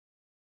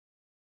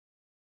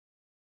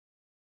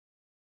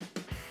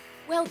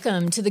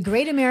Welcome to the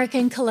Great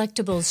American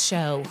Collectibles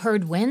Show,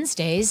 heard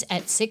Wednesdays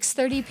at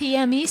 6:30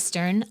 p.m.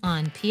 Eastern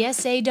on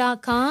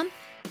PSA.com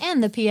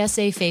and the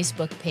PSA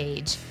Facebook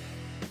page.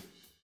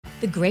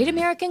 The Great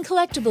American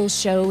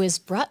Collectibles Show is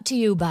brought to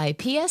you by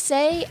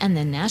PSA and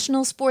the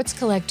National Sports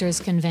Collectors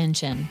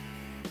Convention.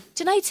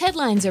 Tonight's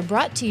headlines are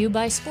brought to you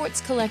by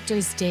Sports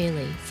Collectors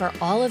Daily. For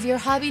all of your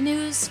hobby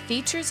news,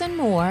 features, and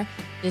more,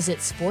 visit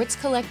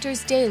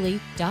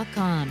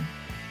sportscollectorsdaily.com.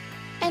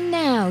 And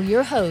now,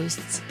 your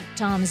hosts,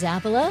 Tom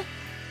Zappola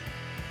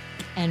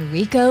and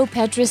Rico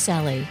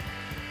Petroselli.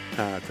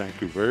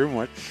 Thank you very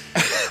much.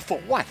 For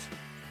what?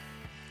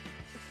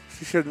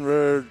 She should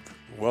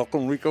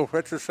welcome Rico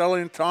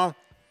Petroselli and Tom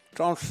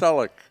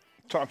Selleck.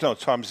 Tom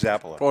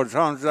Zappola. Oh,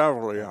 Tom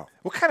Zappola, yeah.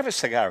 What kind of a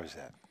cigar is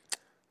that?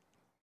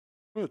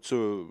 It's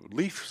a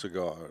leaf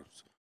cigar.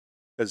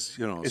 As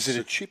you know, Is it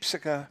a cheap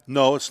cigar?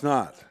 No, it's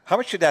not. How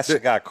much did that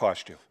cigar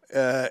cost you?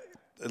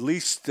 At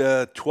least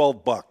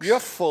 $12. You're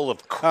full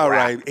of crap. All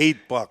right,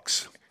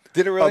 $8.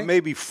 Did it really?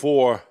 Maybe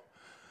 $4.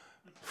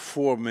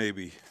 $4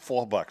 maybe.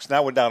 $4.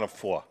 Now we're down to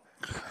 $4.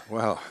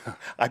 Well,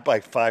 I buy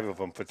 5 of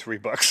them for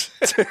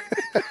 $3.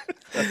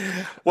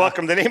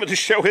 Welcome. The name of the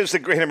show is the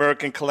Great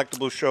American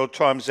Collectibles Show.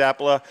 Tom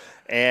Zappola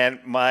and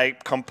my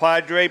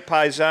compadre,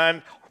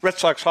 paisan, Red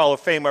Sox Hall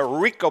of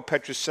Famer Rico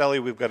Petroselli.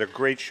 We've got a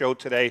great show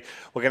today.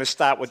 We're going to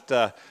start with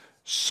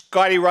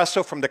Scotty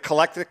Russell from the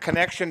Collector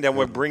Connection. Then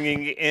we're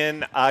bringing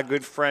in our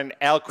good friend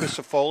Al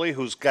Crisafulli,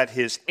 who's got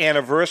his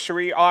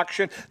anniversary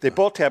auction. They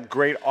both have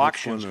great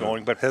auctions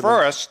going. But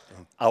first,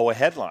 our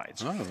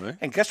headlines. Oh, right.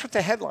 And guess what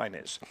the headline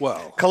is?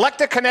 Well,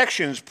 Collector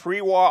Connections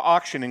pre-war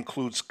auction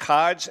includes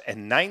cards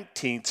and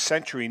 19th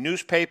century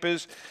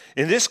newspapers.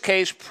 In this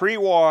case,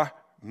 pre-war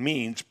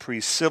means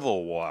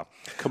pre-Civil War.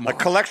 A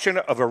collection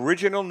of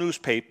original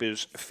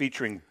newspapers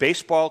featuring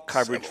baseball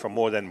coverage for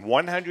more than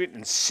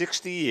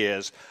 160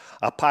 years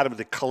are part of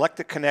the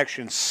Collector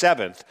Connection's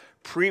 7th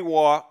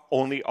pre-war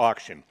only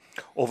auction.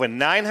 Over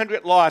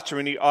 900 lots are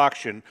in the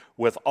auction,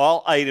 with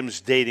all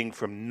items dating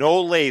from no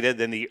later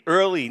than the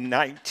early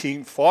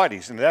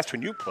 1940s, and that's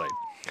when you played.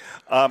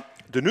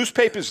 The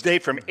newspapers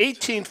date from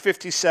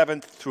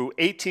 1857 through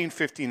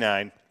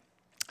 1859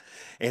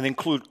 and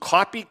include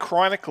copy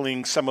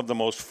chronicling some of the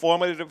most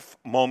formative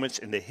moments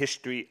in the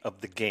history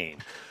of the game.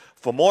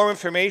 For more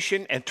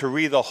information and to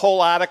read the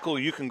whole article,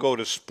 you can go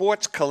to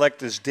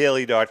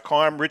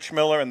sportscollectorsdaily.com. Rich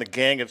Miller and the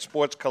gang at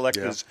Sports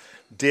Collectors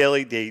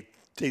Daily, they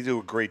do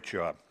a great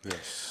job.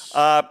 Yes.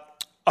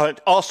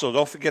 Also,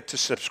 don't forget to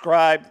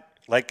subscribe,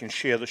 like, and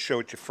share the show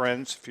with your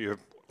friends. If you're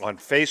on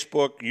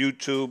Facebook,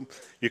 YouTube,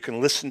 you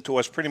can listen to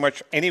us pretty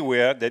much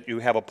anywhere that you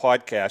have a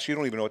podcast. You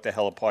don't even know what the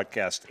hell a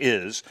podcast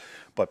is.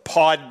 But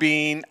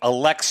Podbean,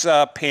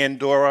 Alexa,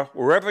 Pandora,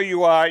 wherever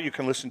you are, you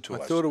can listen to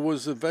us. I thought it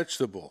was a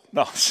vegetable.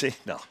 No,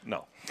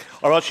 no.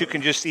 Or else you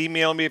can just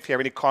email me if you have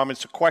any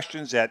comments or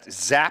questions at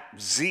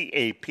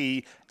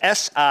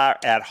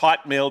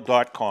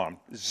zapsr@hotmail.com.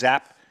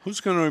 Zap. Who's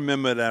going to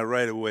remember that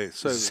right away?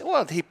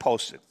 Well, he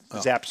posted.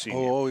 Zap Senior.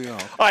 Oh, yeah.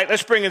 All right,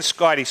 let's bring in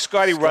Scotty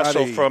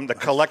Russell from the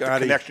Collector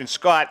Connection.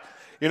 Scott,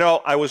 you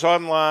know, I was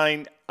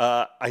online.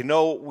 I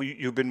know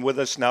you've been with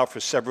us now for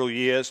several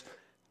years.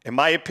 In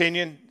my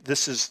opinion,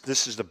 this is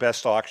the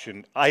best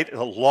auction.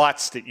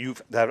 Lots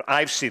that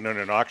I've seen on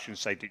an auction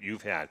site that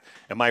you've had.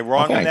 Am I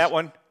wrong on that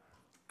one?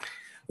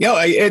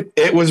 Yeah,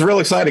 it was real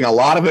exciting. A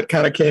lot of it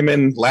kind of came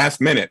in last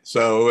minute,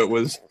 so it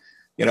was,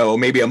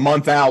 maybe a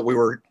month out. We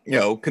were,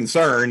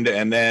 concerned,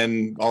 and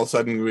then all of a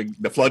sudden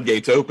the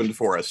floodgates opened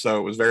for us. So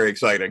it was very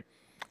exciting.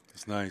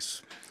 It's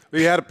nice.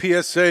 We had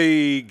a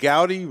PSA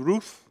Gaudi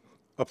roof.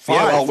 A 5.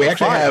 Yeah, well, we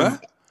actually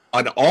have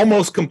an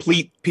almost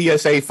complete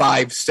PSA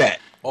 5 set.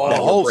 Oh, the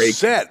whole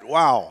set.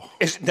 Wow.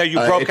 Now you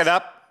broke it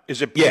up?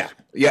 Is it? Yeah,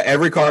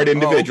 every card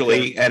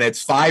individually, and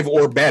it's 5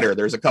 or better.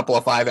 There's a couple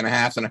of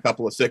 5.5s and a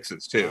couple of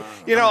 6s too.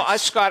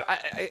 Scott,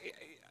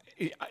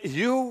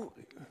 you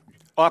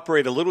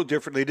operate a little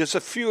differently. There's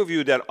a few of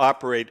you that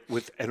operate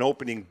with an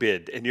opening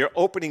bid, and your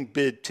opening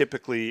bid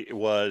typically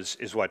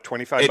is what,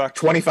 $25?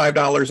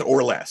 $25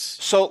 or less.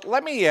 So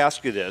let me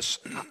ask you this: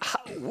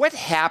 what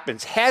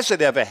happens? Has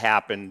it ever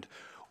happened?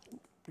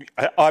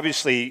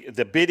 Obviously,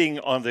 the bidding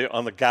on the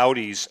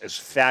Gaudis is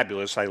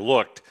fabulous. I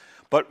looked.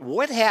 But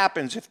what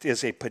happens if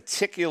there's a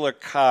particular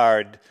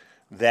card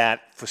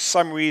that, for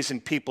some reason,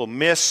 people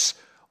miss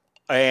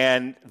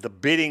and the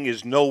bidding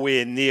is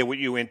nowhere near what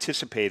you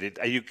anticipated?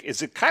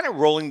 Is it kind of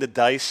rolling the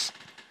dice?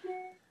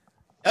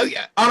 Oh,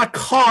 yeah. On a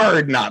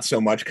card, not so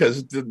much,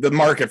 because the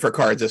market for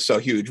cards is so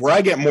huge. Where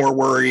I get more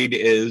worried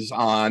is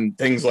on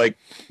things like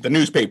the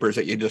newspapers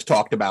that you just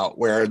talked about,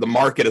 where the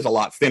market is a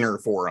lot thinner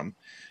for them.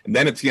 And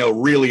then it's,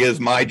 really is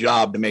my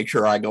job to make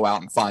sure I go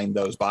out and find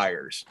those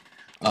buyers.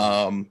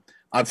 On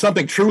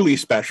something truly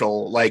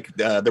special, like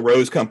the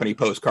Rose Company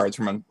postcards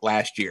from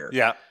last year.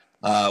 Yeah.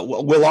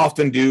 We'll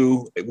often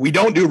we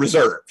don't do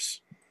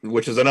reserves,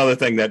 which is another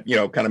thing that,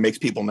 kind of makes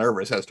people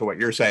nervous as to what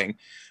you're saying.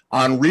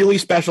 On really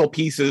special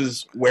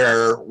pieces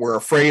where we're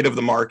afraid of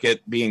the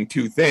market being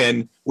too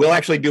thin, we'll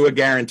actually do a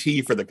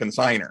guarantee for the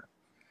consignor.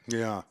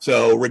 Yeah.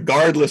 So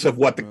regardless of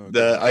what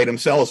the item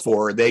sells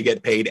for, they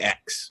get paid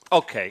X.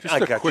 Okay, I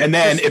got you. And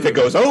then if it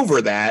goes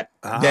over that,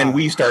 then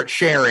we start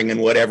sharing in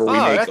whatever we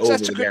make over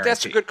the guarantee.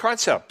 That's a good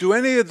concept. Do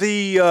any of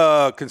the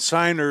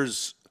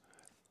consigners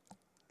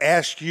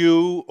ask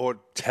you or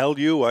tell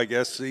you, I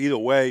guess, either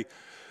way,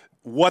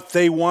 what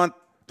they want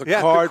the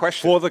card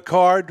for the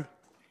card?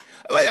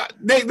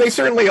 They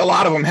certainly, a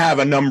lot of them have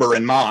a number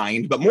in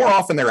mind, but more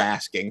often they're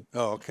asking,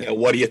 Oh, okay.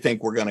 What do you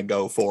think we're going to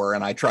go for?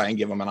 And I try and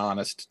give them an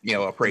honest,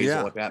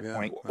 appraisal at that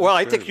point. Well,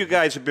 I think you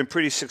guys have been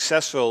pretty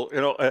successful.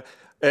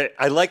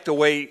 I like the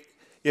way,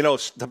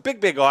 the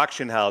big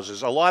auction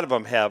houses, a lot of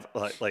them have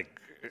like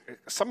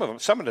some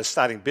of the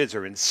starting bids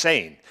are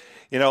insane,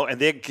 and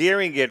they're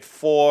gearing it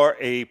for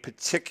a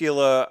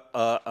particular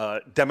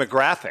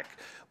demographic.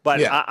 But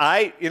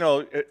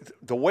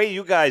the way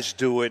you guys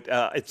do it,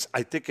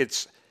 I think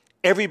it's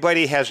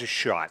everybody has a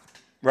shot,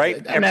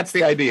 right? And that's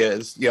the idea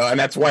is, and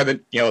that's why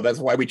that's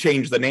why we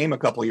changed the name a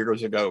couple of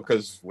years ago,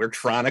 because we're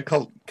trying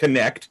to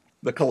connect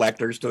the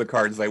collectors to the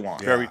cards they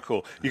want. Very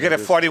cool. You got a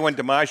 41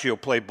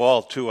 DiMaggio play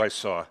ball too, I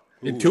saw.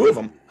 Two of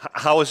them.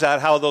 How is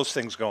that? How are those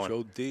things going?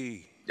 Joe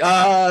D.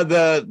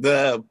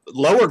 The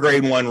lower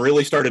grade one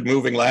really started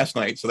moving last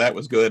night, so that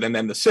was good. And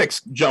then the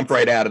 6 jumped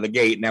right out of the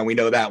gate. Now we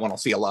know that one will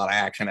see a lot of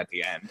action at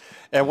the end.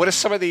 And what are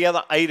some of the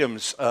other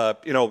items,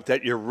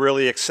 that you're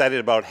really excited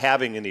about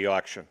having in the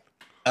auction?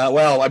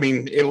 Well, I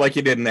mean, like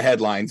you did in the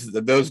headlines,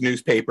 those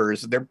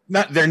newspapers, they're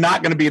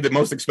not going to be the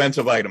most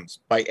expensive items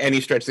by any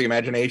stretch of the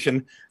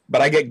imagination, but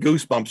I get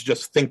goosebumps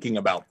just thinking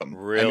about them.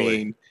 Really? I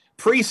mean,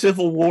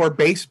 pre-Civil War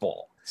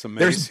baseball.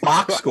 There's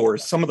box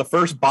scores, some of the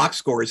first box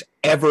scores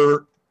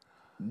ever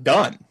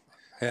done.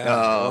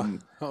 Yeah.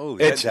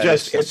 It's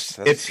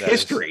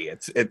history.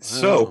 It's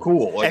so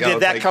cool. And did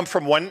that come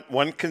from one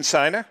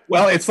consigner?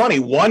 Well, it's funny.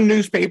 One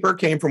newspaper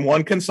came from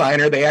one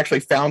consigner. They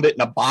actually found it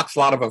in a box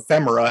lot of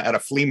ephemera at a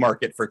flea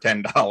market for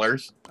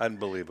 $10.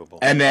 Unbelievable.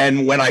 And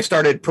then when I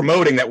started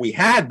promoting that we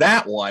had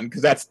that one,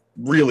 because that's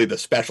really the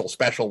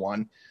special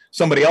one,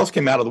 somebody else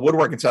came out of the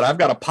woodwork and said, "I've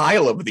got a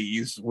pile of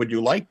these. Would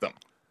you like them?"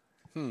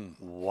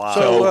 Wow.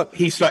 So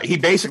he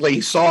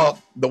basically saw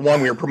the one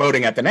we were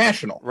promoting at the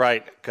National.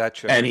 Right.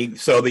 Gotcha. And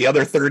so the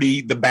other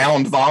 30, the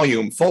bound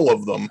volume full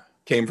of them,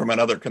 came from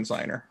another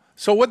consigner.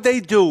 So what they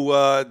do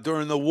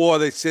during the war,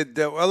 they said,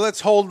 well,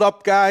 let's hold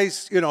up,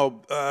 guys,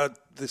 the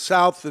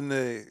South and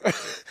the...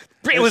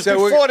 It was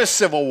before the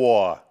Civil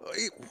War.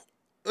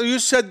 You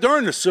said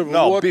during the Civil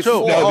War,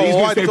 before. too. No, these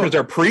newspapers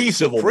are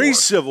pre-Civil War.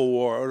 Pre-Civil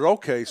War.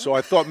 Okay, so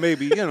I thought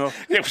maybe, It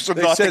was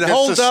they said,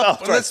 hold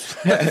up, let's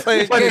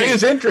play a But game. it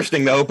is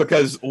interesting, though,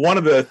 because one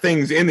of the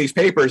things in these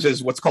papers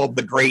is what's called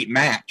the Great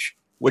Match,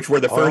 which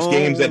were the first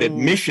games that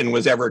admission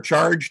was ever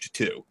charged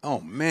to. Oh,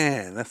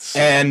 man. That's...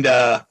 And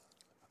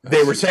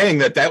they were saying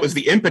that was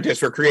the impetus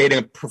for creating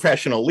a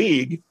professional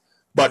league,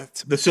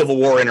 but the Civil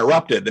War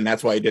interrupted, and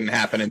that's why it didn't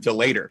happen until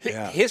later.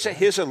 Yeah.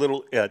 Here's a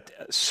little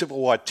Civil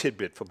War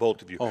tidbit for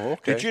both of you. Oh,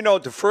 okay. Did you know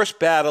the first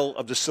battle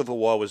of the Civil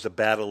War was the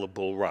Battle of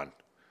Bull Run,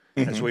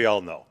 as we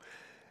all know?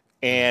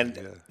 And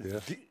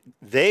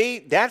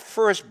that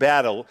first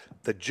battle,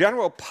 the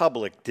general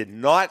public did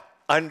not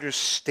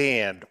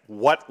understand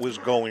what was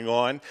going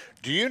on.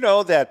 Do you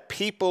know that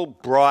people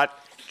brought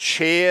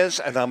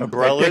chairs and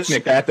umbrellas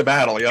Picnic at the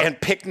battle,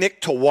 and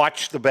picnic to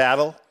watch the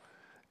battle?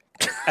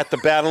 At the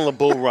Battle of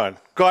Bull Run.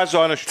 God's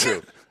honest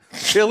truth.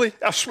 Really?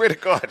 I swear to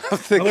God. Well,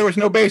 there was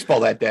no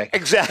baseball that day.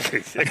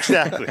 Exactly.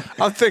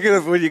 I'm thinking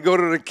of when you go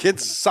to the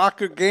kids'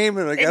 soccer game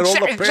and they got all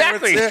the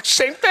parents there.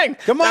 Same thing.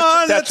 Come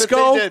on, let's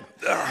go.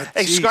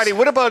 Hey, Scotty,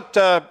 what about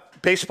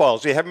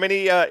baseballs? Do you have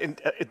many?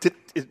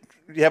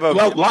 You have a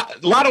lot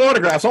of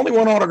autographs. Only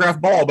one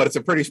autograph ball, but it's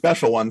a pretty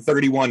special one.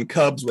 31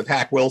 Cubs with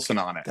Hack Wilson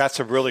on it.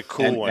 That's a really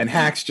cool one. And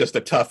Hack's just a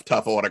tough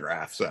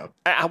autograph. So,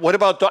 what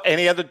about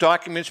any other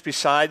documents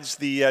besides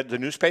the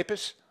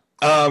newspapers?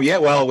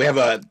 Well, we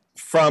have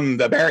from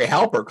the Barry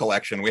Halper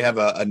collection. We have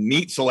a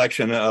neat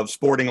selection of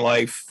Sporting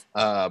Life,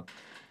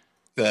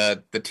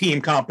 the team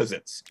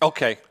composites.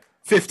 Okay.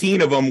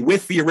 15 of them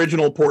with the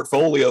original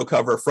portfolio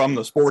cover from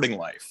the Sporting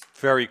Life.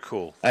 Very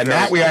cool. And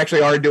that we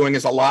actually are doing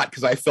is a lot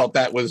because I felt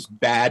that was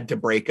bad to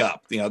break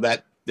up.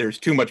 That there's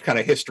too much kind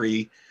of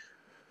history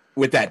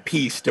with that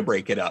piece to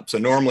break it up. So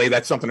normally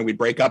that's something that we'd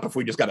break up if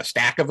we just got a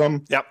stack of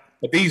them. Yep.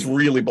 But these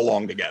really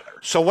belong together.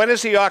 So when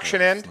does the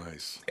auction end?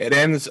 Nice. It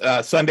ends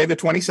Sunday the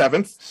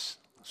 27th.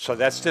 So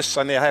that's this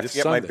Sunday. I have to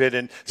get my bid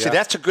in. See,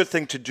 that's a good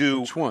thing to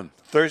do. Which one?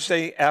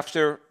 Thursday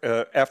after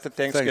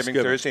Thanksgiving,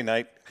 Thursday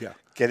night. Yeah.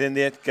 Get in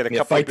there, get a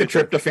couple fight of the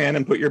bids tryptophan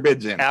and put your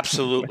bids in.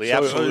 Absolutely.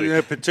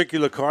 A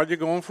particular card you're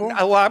going for?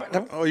 Well,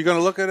 Oh, you're going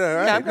to look at it? All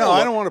right. Yeah,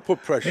 I don't want to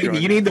put pressure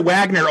on You need the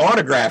Wagner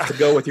autograph to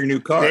go with your new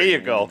card. there you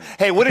go.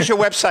 Hey, what is your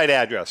website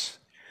address?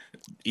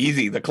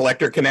 Easy,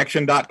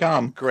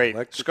 thecollectorconnection.com.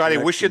 Great. Scotty,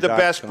 wish you the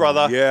best,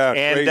 brother. Yeah,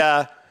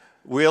 and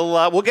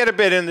we'll get a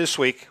bid in this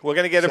week. We're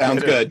going to get a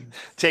Sounds bid good. in.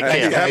 Take Thank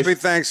care. you, guys. Happy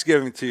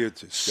Thanksgiving to you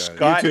too, Scotty.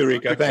 Scott, You too,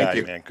 Rico. good Thank guy,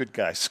 you. Man. Good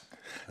guys.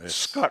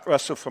 Scott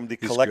Russell from the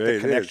Collector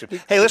Connection.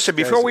 Hey, listen,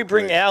 before we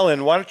bring Al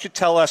in, why don't you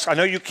tell us, I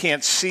know you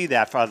can't see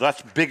that, Father,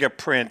 that's bigger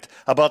print,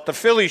 about the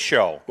Philly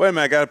show. Wait a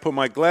minute, I got to put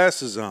my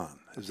glasses on.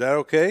 Is that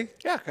okay?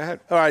 Yeah, go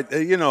ahead. All right,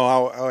 you know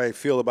how I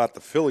feel about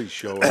the Philly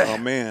show. Oh,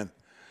 man.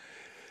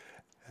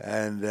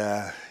 And,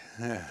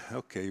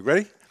 okay, you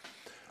ready?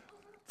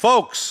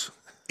 Folks,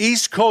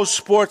 East Coast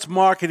Sports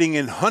Marketing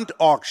and Hunt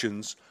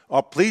Auctions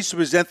are pleased to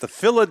present the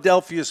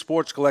Philadelphia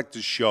Sports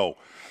Collectors Show,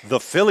 The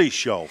Philly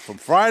Show, from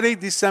Friday,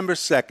 December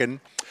 2nd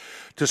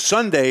to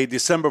Sunday,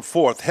 December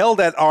 4th, held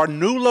at our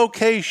new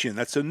location.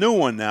 That's a new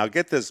one now.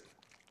 Get this.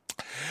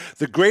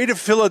 The Greater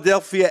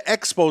Philadelphia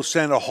Expo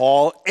Center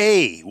Hall,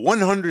 A,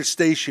 100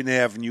 Station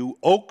Avenue,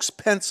 Oaks,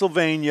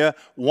 Pennsylvania,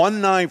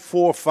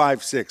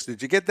 19456.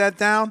 Did you get that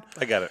down?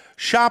 I got it.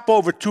 Shop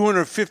over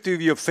 250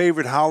 of your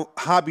favorite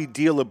hobby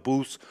dealer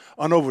booths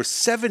on over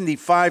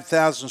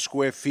 75,000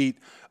 square feet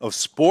of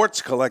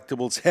sports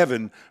collectibles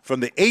heaven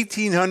from the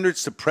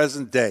 1800s to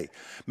present day.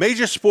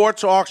 Major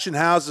sports auction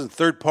houses and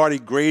third-party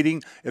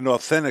grading and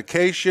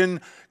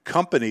authentication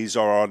companies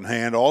are on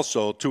hand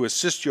also to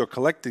assist your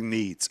collecting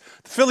needs.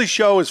 The Philly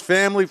Show is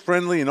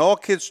family-friendly, and all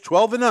kids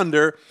 12 and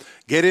under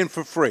get in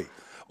for free.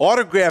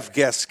 Autograph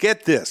guests,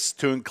 get this,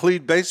 to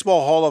include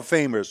Baseball Hall of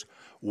Famers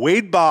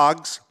Wade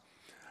Boggs,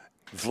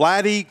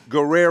 Vladdy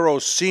Guerrero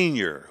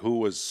Sr., who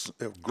was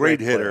a great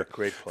hitter,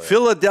 great player.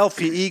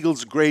 Philadelphia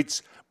Eagles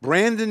greats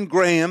Brandon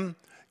Graham,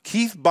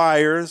 Keith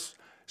Byers,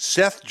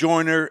 Seth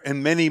Joyner,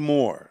 and many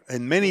more.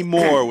 And many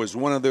more was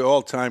one of the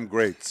all-time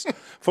greats.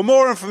 For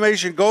more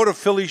information, go to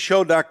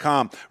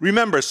PhillyShow.com.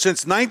 Remember,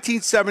 since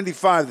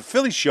 1975, the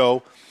Philly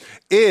Show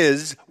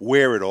is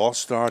where it all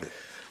started.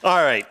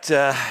 All right.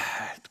 Good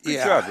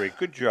job, Rick.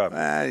 Good job.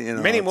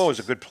 Manny Moore was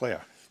a good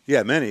player.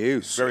 Yeah, Manny. He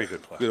was very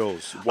good player. Good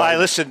old. All right,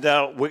 listen,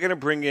 we're going to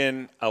bring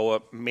in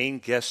our main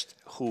guest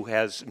who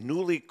has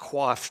newly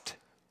coiffed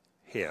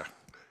hair.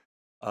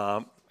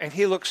 And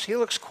he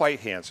looks quite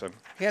handsome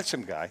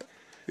guy.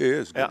 He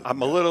is.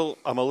 I'm a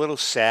little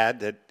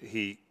sad that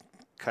he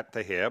cut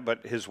the hair,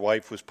 but his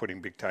wife was putting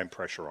big time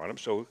pressure on him,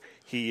 so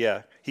he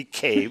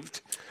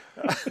caved.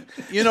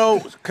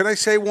 Can I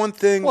say one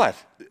thing? What?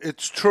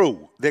 It's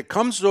true. There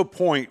comes to a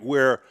point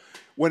where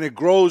when it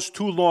grows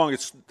too long,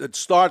 it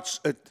starts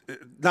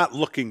not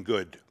looking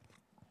good.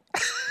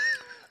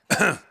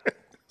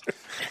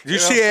 You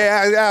see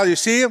Al? You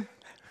see him?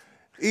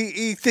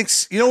 He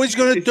thinks, you know what he's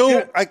going to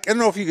do? I don't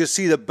know if you can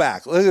see the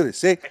back. Look at this.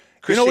 See?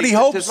 You know what he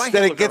hopes?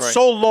 That it gets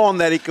so long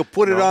that he could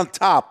put it on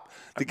top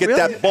to get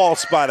that bald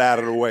spot out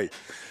of the way.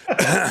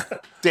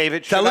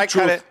 David, should I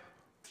cut it?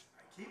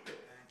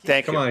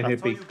 Thank you. Come on,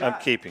 hippie.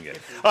 I'm keeping it.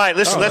 All right,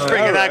 listen, let's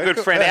bring in our good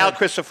friend, Al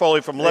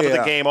Crisafulli from Love of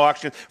the Game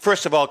Auction.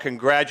 First of all,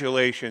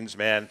 congratulations,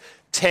 man.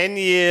 10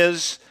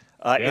 years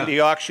in the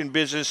auction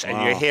business,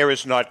 and your hair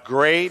is not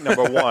gray,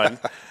 number one.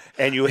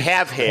 And you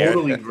have hair,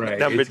 totally gray.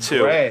 Number it's two.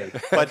 Gray.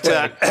 But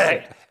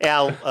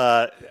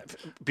Al,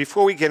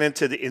 before we get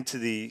into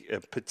the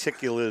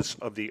particulars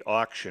of the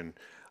auction,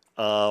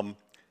 tell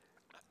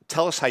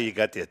us how you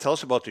got there. Tell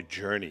us about the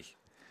journey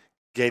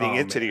getting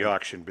into the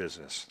auction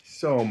business.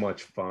 So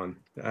much fun.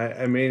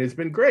 I mean, it's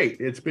been great.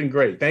 It's been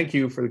great. Thank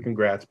you for the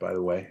congrats, by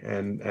the way.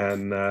 And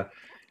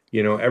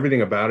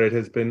everything about it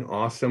has been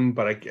awesome.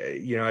 But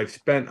I've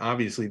spent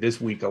obviously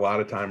this week a lot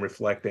of time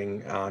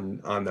reflecting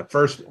on the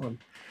first one,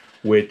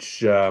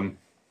 which I'm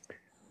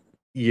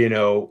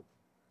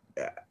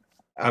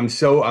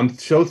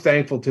so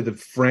thankful to the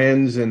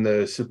friends and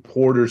the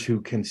supporters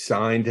who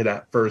consigned to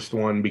that first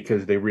one,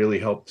 because they really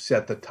helped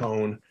set the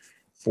tone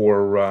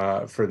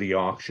for the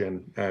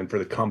auction and for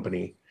the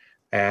company.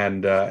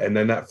 And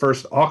then that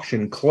first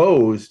auction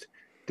closed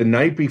the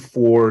night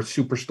before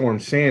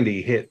Superstorm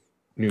Sandy hit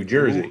New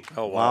Jersey. Ooh.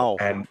 Oh wow!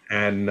 And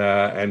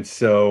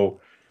so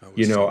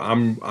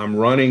I'm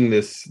running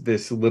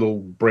this little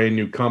brand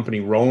new company,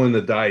 rolling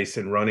the dice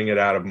and running it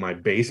out of my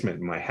basement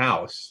in my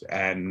house.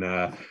 And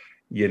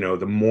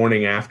the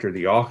morning after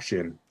the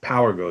auction,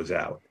 power goes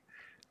out.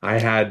 I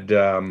had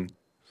a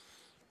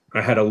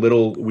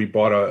little. We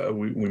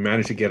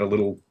managed to get a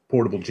little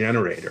portable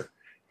generator,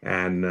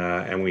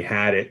 and we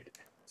had it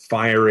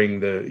firing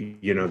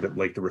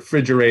the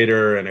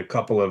refrigerator and a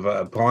couple of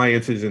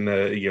appliances in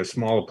the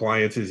small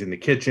appliances in the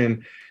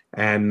kitchen.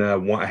 And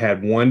I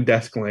had one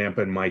desk lamp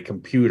and my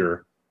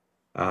computer,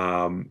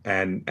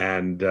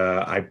 and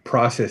I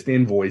processed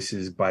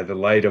invoices by the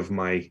light of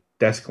my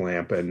desk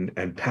lamp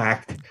and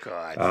packed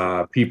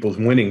people's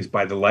winnings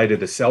by the light of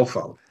the cell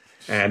phone.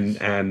 And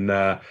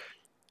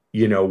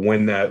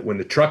when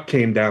the truck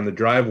came down the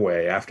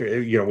driveway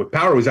after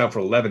power was out for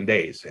 11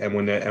 days, and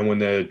when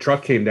the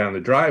truck came down the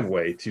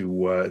driveway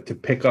to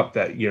pick up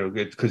that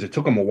because it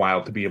took them a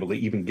while to be able to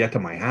even get to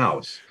my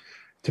house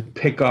to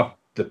pick up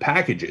the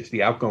packages,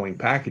 the outgoing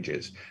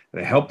packages,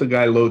 and I helped the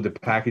guy load the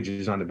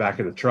packages on the back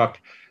of the truck,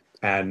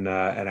 and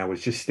I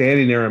was just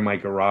standing there in my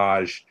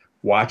garage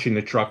watching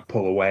the truck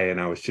pull away,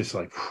 and I was just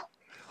like,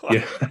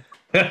 yeah.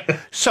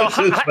 So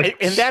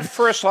in that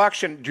first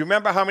auction, do you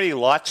remember how many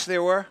lots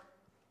there were?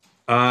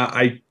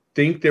 I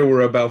think there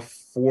were about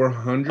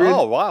 400.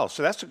 Oh wow!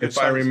 So that's a good. If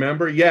I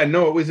remember, yeah,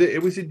 no, it was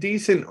a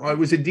decent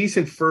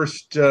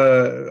first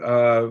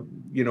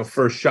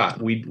first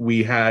shot.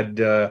 We had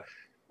the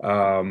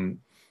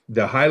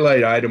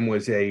highlight item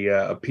was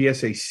a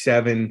PSA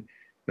 7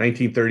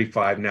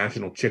 1935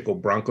 National Chico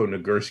Bronco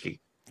Nagurski,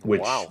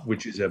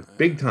 which is a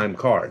big time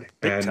card.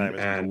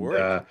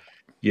 The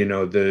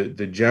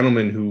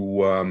gentleman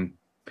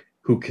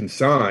who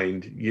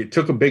consigned, you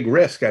took a big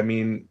risk. I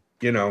mean,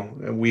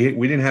 we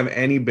didn't have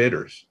any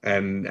bidders,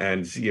 and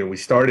we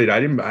started. I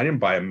didn't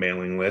buy a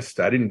mailing list.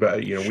 I didn't buy.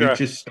 We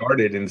just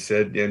started and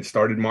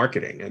started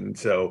marketing, and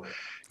so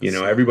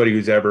everybody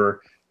who's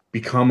ever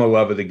become a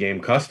love of the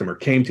game customer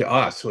came to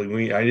us. I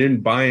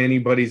didn't buy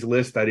anybody's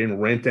list. I didn't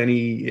rent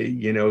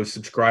any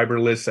subscriber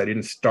lists. I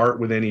didn't start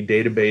with any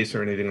database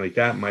or anything like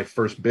that. My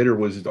first bidder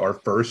was our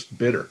first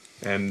bidder,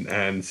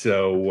 and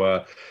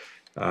so.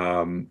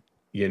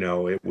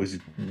 It was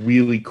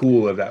really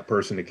cool of that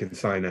person to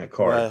consign that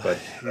card. But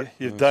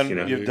you've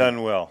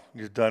done well.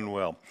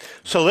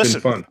 So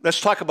listen,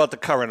 let's talk about the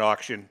current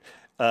auction.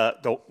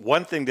 The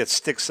one thing that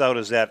sticks out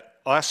is that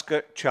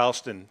Oscar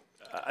Charleston.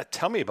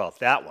 Tell me about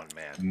that one,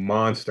 man.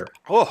 Monster.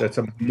 Oh, that's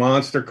a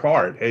monster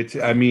card.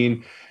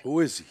 Who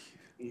is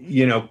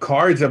he?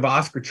 Cards of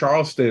Oscar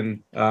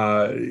Charleston,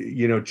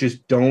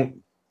 just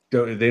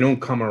they don't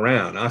come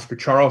around. Oscar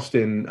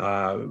Charleston,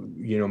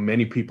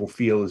 many people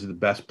feel is the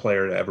best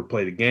player to ever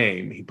play the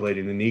game. He played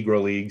in the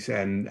Negro Leagues,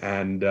 and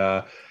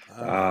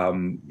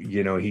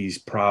he's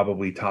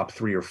probably top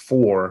 3 or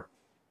 4,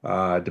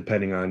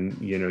 depending on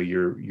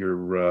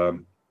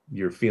your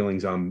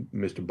feelings on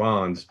Mr.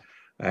 Bonds.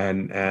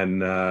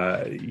 And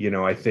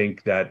I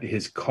think that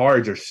his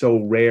cards are so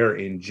rare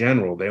in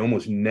general; they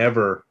almost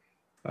never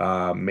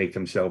make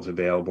themselves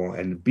available.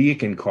 And the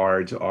Beacon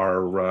cards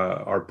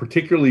are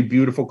particularly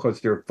beautiful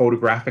because they're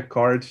photographic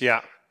cards. Yeah.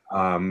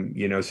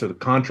 So the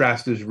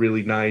contrast is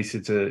really nice.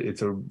 It's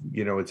a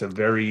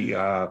very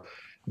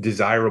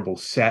desirable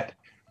set.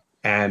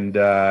 And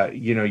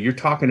you're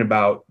talking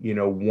about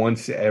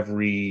once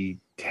every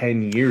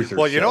 10 years or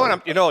so.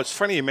 Well, it's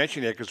funny you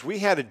mention that because we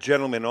had a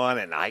gentleman on,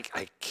 and I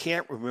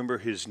can't remember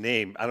his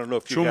name. I don't know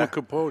if you Truman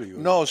Capote.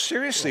 No,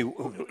 seriously,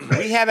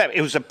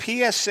 it was a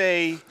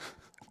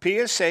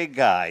PSA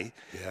guy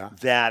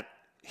that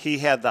he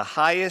had the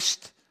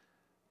highest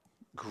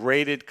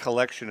graded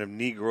collection of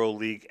Negro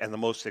League and the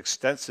most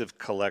extensive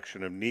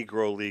collection of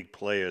Negro League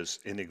players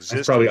in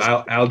existence. That's probably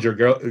Al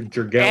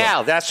Jergella.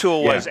 Al, that's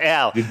who it was,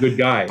 Al. He's a good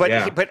guy,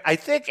 But I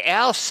think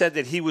Al said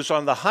that he was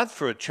on the hunt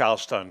for a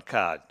Charleston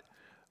card.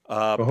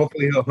 Well,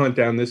 hopefully he'll hunt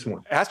down this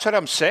one. That's what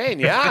I'm saying.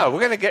 Yeah,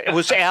 we're gonna get. It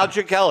was Al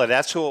Jergella.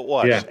 That's who it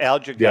was. Yeah. Al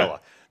Jergella.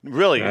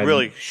 Yeah.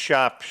 Really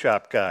sharp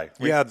guy.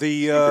 Yeah,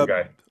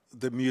 the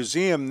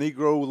museum,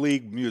 Negro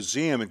League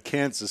Museum in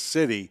Kansas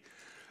City.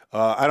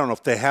 I don't know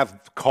if they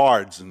have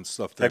cards and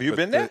stuff. Have you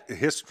been there?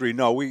 History?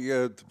 No.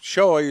 The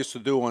show I used to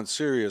do on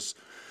Sirius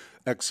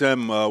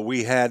XM.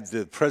 We had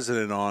the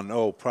president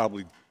on.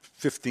 Probably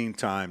 15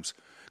 times.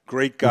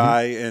 Great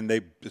guy, and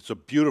it's a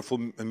beautiful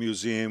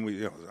museum.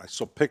 I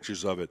saw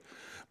pictures of it,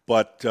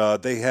 but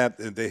they have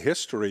the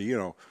history. He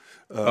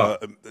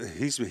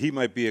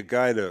might be a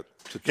guy to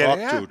talk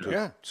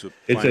to.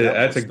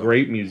 That's a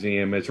great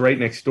museum. It's right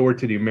next door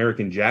to the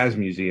American Jazz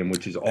Museum,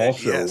 which is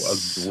also a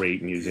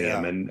great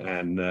museum,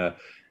 and the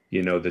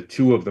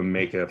two of them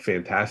make a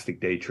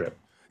fantastic day trip.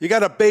 You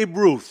got a Babe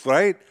Ruth,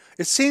 right?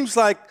 It seems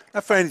like,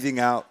 not for anything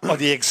out. Oh,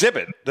 the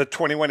exhibit, the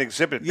 21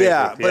 exhibit.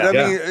 Yeah, but I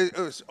mean,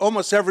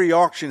 almost every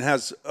auction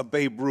has a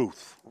Babe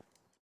Ruth.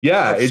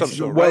 Yeah,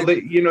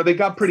 they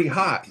got pretty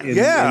hot.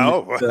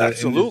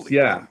 Absolutely.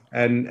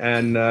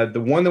 And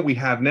the one that we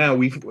have now,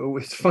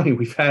 it's funny,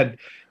 we've had,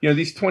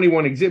 these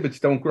 21 exhibits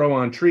don't grow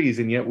on trees,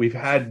 and yet we've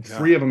had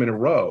 3 of them in a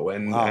row.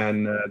 And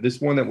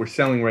this one that we're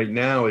selling right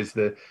now is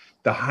the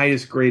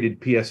highest graded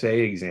PSA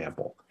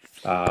example.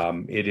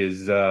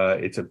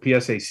 It's a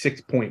PSA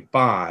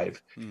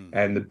 6.5,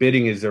 and the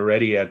bidding is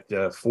already at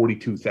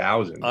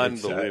 42,000.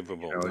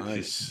 Unbelievable! It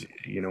just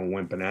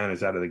went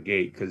bananas out of the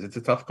gate because it's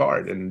a tough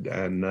card, and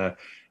I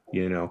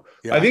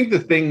think the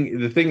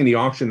thing in the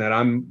auction that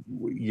I'm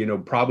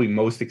probably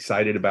most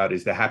excited about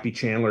is the Happy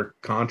Chandler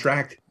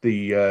contract,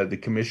 the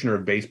commissioner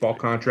of baseball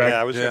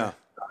contract.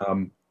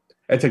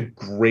 It's a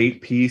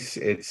great piece.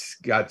 It's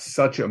got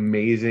such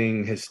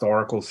amazing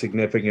historical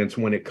significance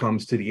when it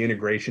comes to the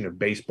integration of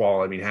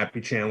baseball. I mean, Happy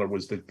Chandler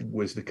was the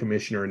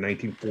commissioner in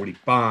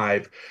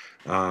 1945.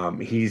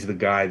 He's the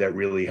guy that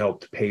really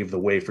helped pave the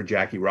way for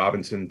Jackie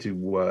Robinson to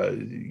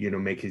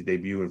make his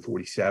debut in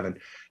 47.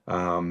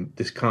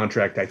 This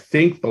contract, I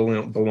think,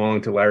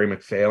 belonged to Larry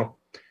McPhail.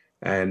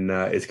 And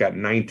it's got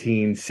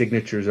 19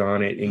 signatures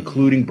on it,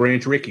 including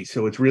Branch Rickey.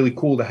 So it's really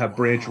cool to have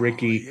Branch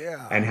Rickey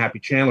and Happy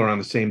Chandler on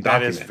the same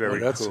document. That is very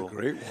cool. That's a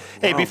great one.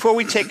 Hey, before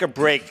we take a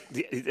break,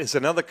 there's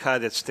another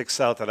card that sticks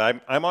out that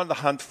I'm on the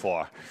hunt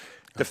for.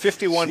 The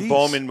 51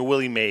 Bowman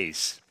Willie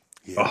Mays.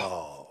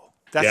 Yeah.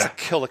 That's a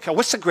killer card.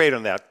 What's the grade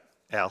on that,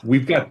 Al?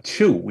 We've got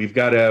 2. We've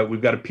got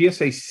a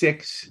PSA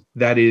 6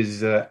 that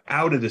is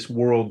out of this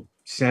world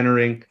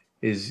centering.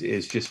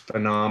 is just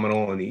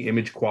phenomenal, and the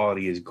image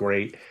quality is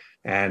great.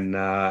 And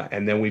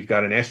then we've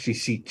got an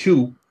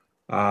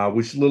SGC2,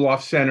 which is a little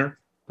off center,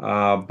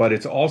 but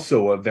it's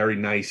also a very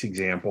nice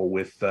example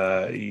with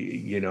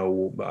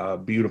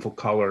beautiful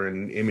color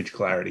and image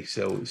clarity.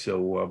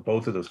 So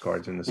both of those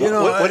cards in the set.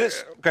 What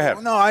is? Go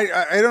ahead. No,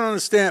 I don't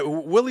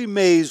understand. Willie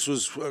Mays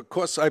was, of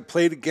course, I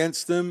played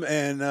against him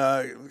and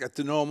got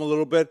to know him a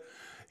little bit.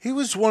 He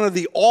was one of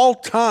the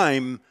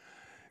all-time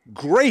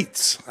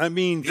greats. I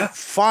mean,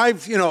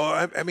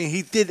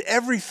 he did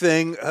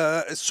everything.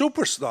 A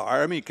superstar.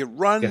 I mean, he could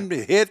run,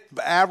 hit,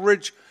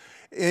 average,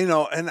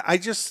 and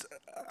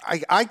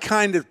I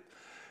kind of,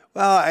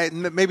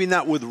 maybe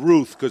not with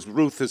Ruth, because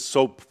Ruth is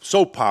so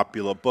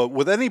popular, but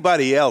with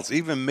anybody else,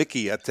 even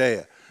Mickey, I tell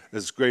you,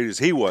 as great as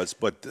he was.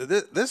 But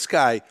this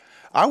guy,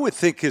 I would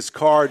think his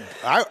card.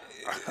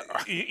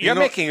 You're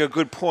making a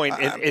good point.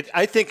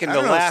 I think in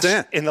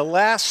the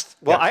last.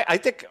 Well, I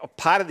think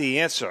part of the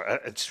answer.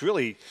 It's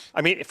really.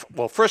 I mean,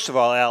 first of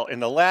all, Al, in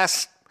the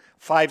last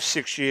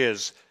 5-6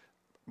 years,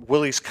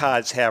 Willie's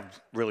cards have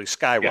really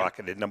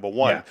skyrocketed. Number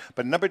one,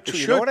 but number two,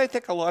 you know what I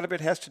think a lot of it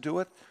has to do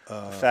with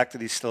the fact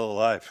that he's still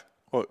alive.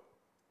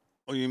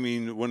 Oh, you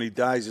mean when he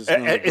dies? Is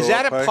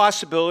that a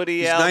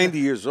possibility? He's Al? 90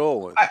 years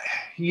old. I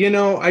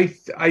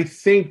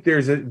think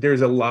there's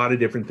a lot of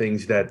different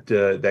things that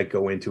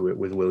go into it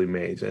with Willie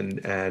Mays,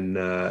 and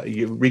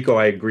Rico,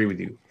 I agree with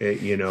you.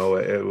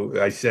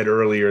 I said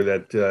earlier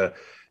that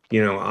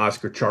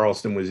Oscar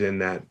Charleston was in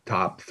that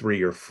top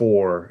 3 or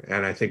 4,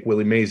 and I think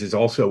Willie Mays is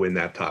also in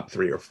that top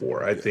 3 or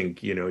 4. I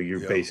think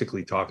you're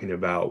basically talking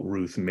about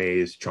Ruth,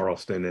 Mays,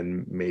 Charleston,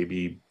 and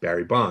maybe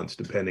Barry Bonds,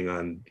 depending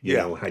on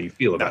how you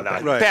feel about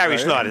that. Right,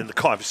 Barry's not in the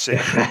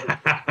conversation.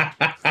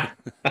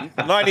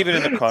 Not even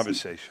in the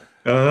conversation.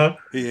 Yeah.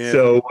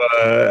 So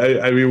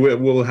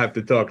we'll have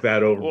to talk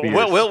that over.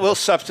 We'll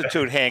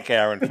substitute Hank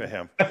Aaron for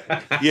him.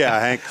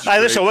 Hank. All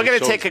right, listen, we're going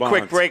to take a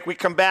quick break. We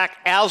come back.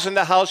 Al's in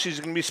the house. He's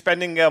going to be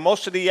spending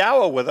most of the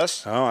hour with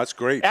us. Oh, that's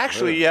great.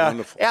 Actually,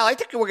 Al, I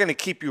think we're going to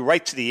keep you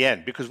right to the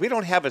end because we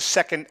don't have a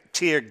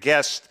second-tier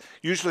guest.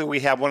 Usually we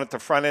have one at the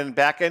front end and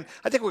back end.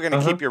 I think we're going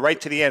to keep you right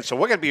to the end. So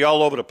we're going to be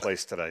all over the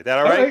place today. Is that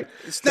all right?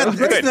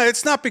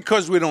 It's not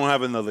because we don't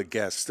have another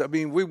guest. I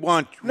mean, we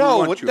want you.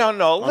 No. I'm Listen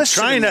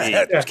trying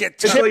to get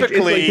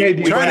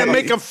typically trying to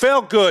make them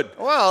feel good.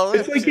 Well,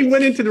 it's like he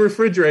went into the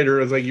refrigerator.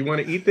 I was like, "You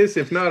want to eat this?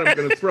 If not, I'm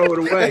going to throw it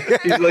away."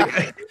 He's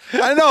like,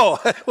 "I know."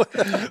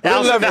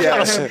 Al's in the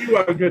house.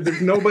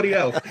 There's nobody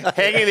else.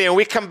 Hang in there. When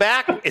we come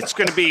back, it's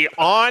going to be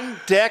On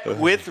Deck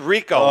with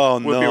Rico. Oh,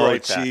 we'll be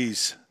right back.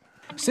 Jeez.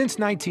 Since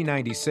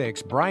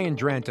 1996, Brian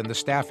Drent and the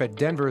staff at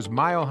Denver's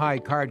Mile High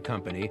Card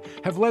Company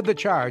have led the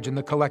charge in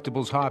the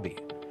collectibles hobby.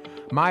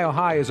 Mile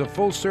High is a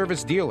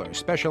full-service dealer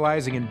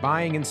specializing in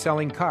buying and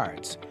selling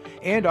cards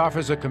and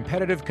offers a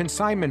competitive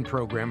consignment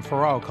program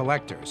for all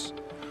collectors.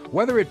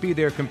 Whether it be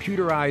their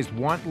computerized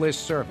want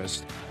list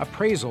service,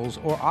 appraisals,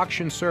 or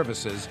auction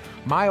services,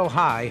 Mile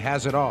High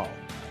has it all.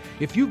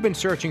 If you've been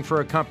searching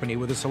for a company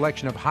with a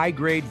selection of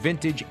high-grade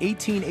vintage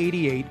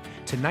 1888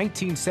 to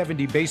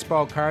 1970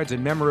 baseball cards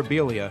and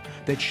memorabilia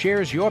that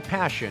shares your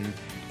passion,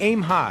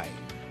 aim high,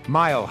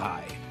 Mile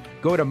High.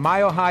 Go to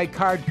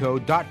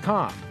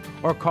milehighcardco.com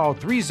or call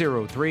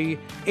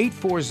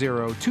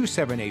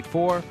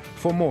 303-840-2784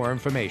 for more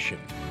information.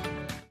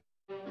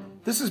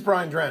 This is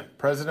Brian Drent,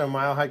 president of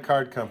Mile High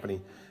Card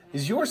Company.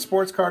 Is your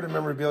sports card and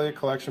memorabilia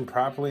collection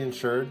properly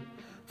insured?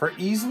 For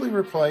easily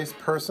replaced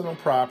personal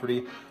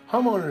property,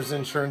 homeowners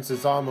insurance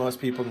is all most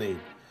people need.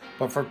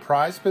 But for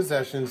prized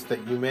possessions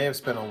that you may have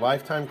spent a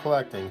lifetime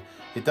collecting,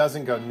 it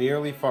doesn't go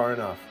nearly far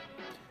enough.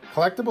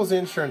 Collectibles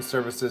Insurance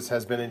Services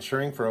has been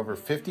insuring for over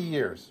 50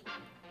 years.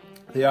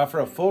 They offer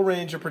a full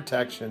range of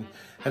protection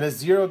and a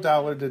 $0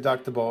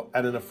 deductible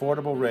at an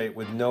affordable rate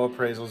with no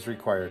appraisals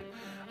required.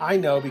 I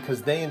know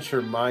because they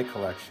insure my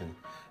collection.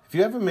 If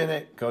you have a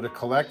minute, go to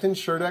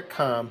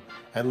collectinsure.com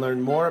and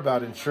learn more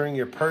about insuring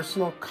your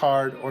personal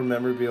card or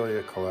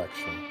memorabilia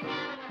collection.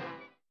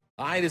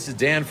 Hi, this is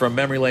Dan from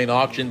Memory Lane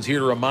Auctions, here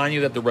to remind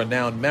you that the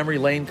renowned Memory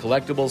Lane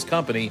Collectibles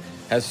Company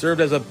has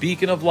served as a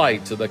beacon of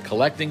light to the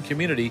collecting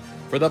community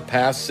for the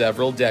past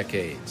several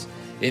decades.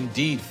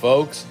 Indeed,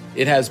 folks,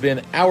 it has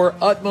been our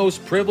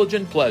utmost privilege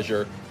and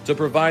pleasure to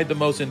provide the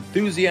most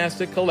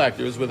enthusiastic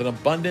collectors with an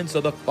abundance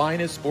of the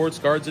finest sports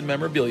cards and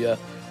memorabilia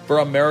for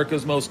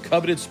America's most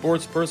coveted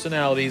sports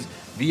personalities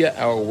via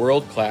our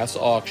world-class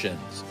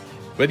auctions.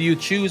 Whether you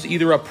choose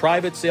either a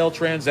private sale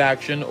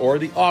transaction or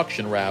the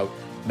auction route,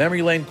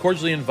 Memory Lane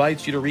cordially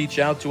invites you to reach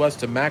out to us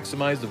to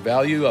maximize the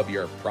value of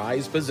your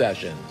prized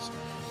possessions.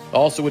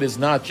 Also, it is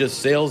not just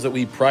sales that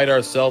we pride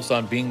ourselves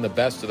on being the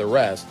best of the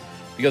rest,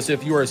 because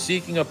if you are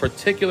seeking a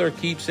particular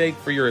keepsake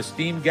for your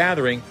esteemed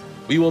gathering,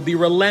 we will be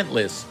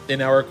relentless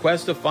in our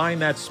quest to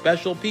find that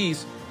special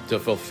piece to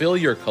fulfill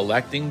your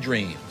collecting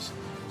dreams.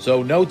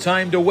 So no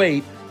time to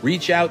wait.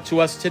 Reach out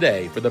to us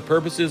today for the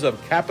purposes of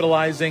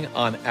capitalizing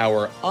on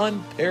our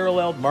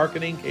unparalleled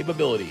marketing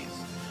capabilities.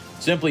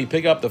 Simply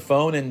pick up the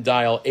phone and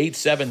dial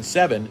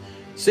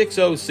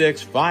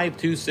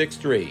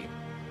 877-606-5263.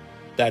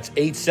 That's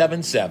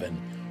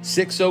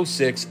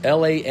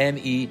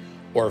 606-LANE,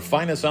 or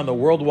find us on the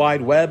World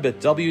Wide Web at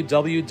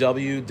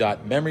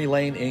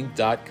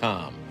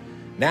www.memorylaneinc.com.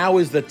 Now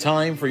is the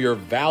time for your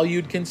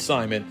valued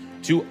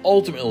consignment to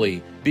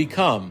ultimately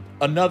become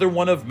another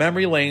one of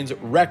Memory Lane's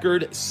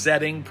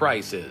record-setting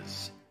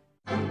prices.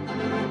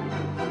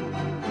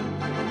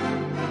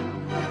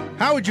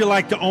 How would you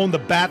like to own the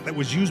bat that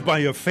was used by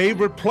your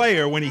favorite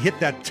player when he hit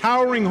that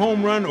towering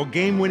home run or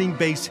game-winning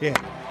base hit?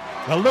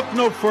 Now look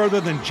no further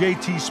than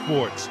JT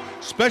Sports,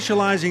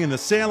 specializing in the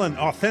sale and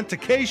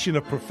authentication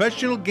of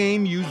professional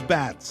game-used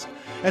bats.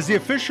 As the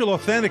official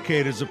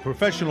authenticators of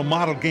professional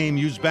model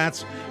game-used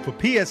bats for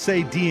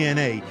PSA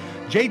DNA,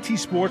 JT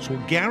Sports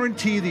will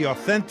guarantee the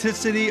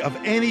authenticity of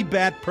any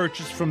bat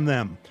purchased from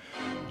them.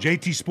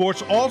 JT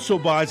Sports also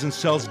buys and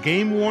sells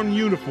game-worn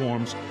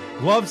uniforms,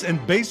 gloves,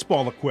 and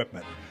baseball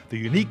equipment. The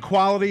unique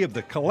quality of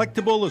the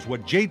collectible is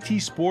what JT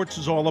Sports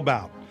is all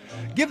about.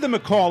 Give them a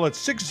call at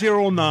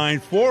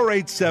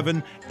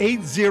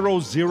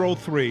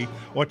 609-487-8003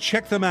 or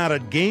check them out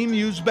at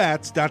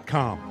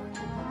GameUseBats.com.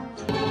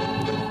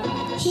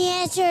 He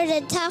answered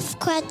the tough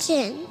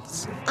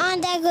questions. On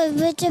Deck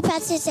with Richard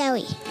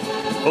Patricelli.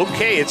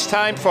 Okay, it's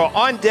time for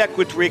On Deck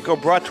with Rico,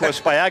 brought to us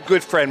by our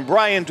good friend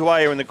Brian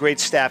Dwyer and the great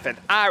staff at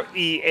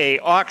REA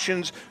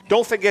Auctions.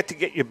 Don't forget to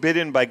get your bid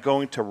in by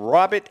going to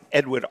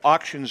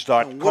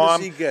robertedwardauctions.com. What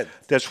does he get?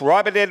 That's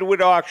Robert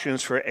Edward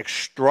Auctions for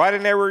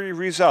extraordinary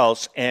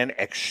results and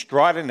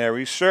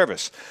extraordinary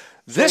service.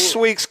 This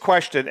week's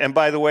question, and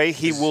by the way,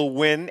 he will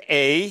win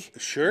a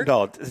shirt?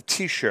 No, a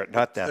T-shirt,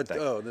 not that thing.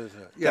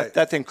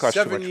 That thing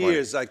costs too much money. 7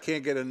 years, I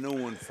can't get a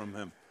new one from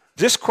him.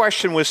 This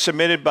question was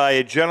submitted by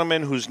a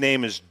gentleman whose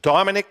name is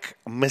Dominic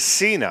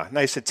Messina.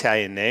 Nice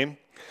Italian name.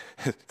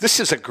 This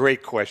is a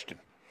great question.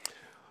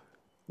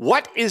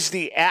 What is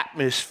the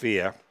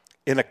atmosphere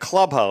in a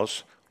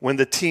clubhouse when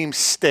the team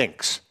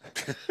stinks?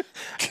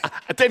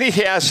 Then he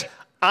has,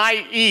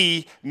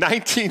 i.e.,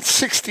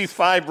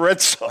 1965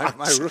 Red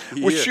Sox,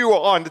 which you were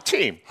on the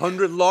team.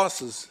 100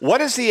 losses. What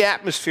is the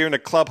atmosphere in a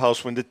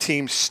clubhouse when the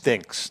team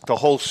stinks the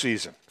whole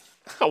season?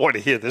 I want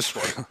to hear this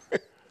one.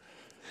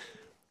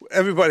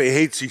 Everybody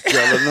hates each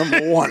other,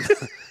 number one.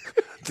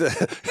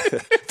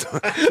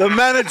 The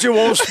manager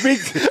won't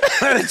speak. The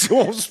manager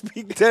won't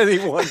speak to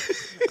anyone.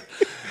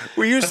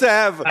 We used to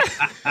have,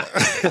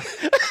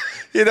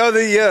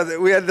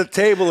 we had the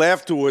table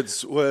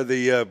afterwards where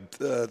the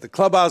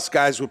clubhouse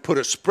guys would put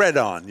a spread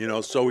on,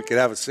 so we could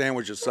have a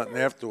sandwich or something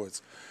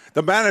afterwards.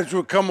 The manager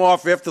would come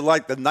off after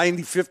like the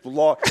 95th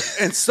law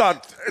and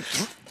start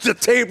the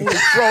table and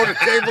throw the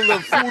table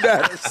and food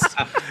at us.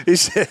 He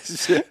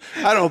says,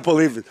 I don't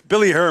believe it.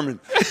 Billy Herman.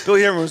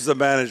 Billy Herman was the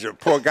manager.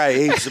 Poor guy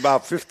aged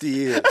about 50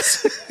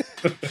 years.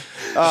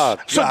 Oh,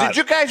 so did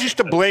you guys used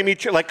to blame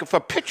each other? Like if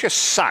a pitcher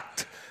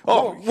sucked?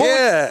 Oh,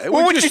 yeah.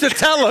 What used to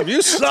tell him?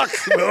 You suck,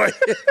 boy.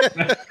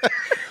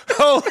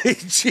 Holy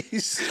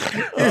jeez.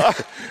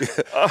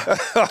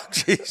 Oh,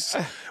 jeez.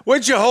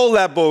 Where'd you hold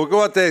that ball?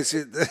 Go out there and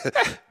say,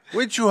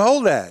 where'd you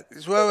hold that?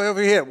 It's well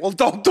over here. Well,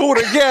 don't do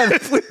it again.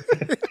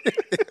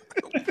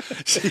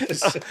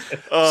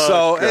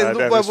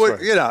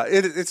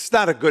 It's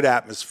not a good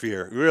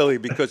atmosphere, really,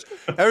 because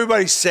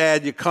everybody's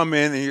sad. You come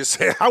in and you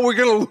say, how are we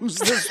going to lose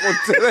this one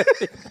today?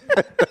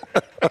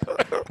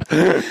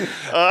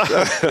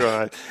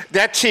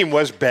 That team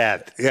was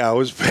bad. Yeah, it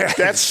was bad.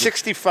 That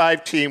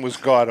 65 team was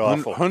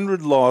god-awful.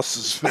 100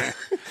 losses, man.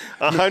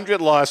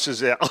 100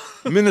 losses, yeah.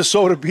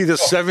 Minnesota beat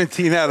us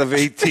 17 out of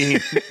 18.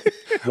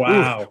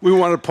 Wow. We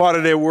wanted part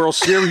of their World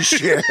Series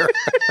share.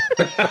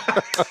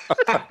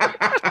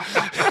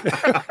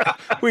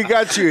 We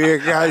got you here,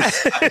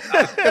 guys.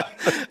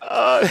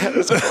 That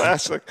was a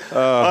classic.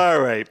 All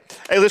right.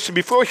 Hey, listen,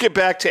 before we get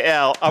back to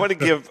Al, I want to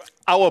give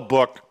our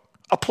book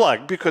a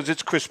plug because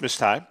it's Christmas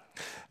time.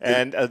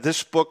 And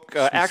this book,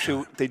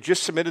 actually, they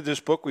just submitted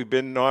this book. We've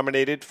been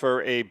nominated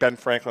for a Ben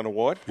Franklin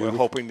Award. We're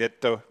hoping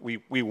that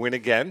we win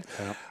again.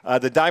 Yeah.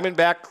 The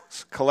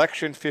Diamondbacks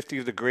Collection, 50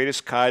 of the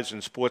Greatest Cards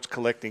in Sports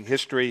Collecting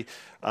History.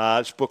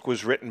 This book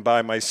was written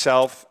by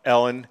myself,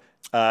 Ellen,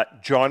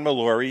 John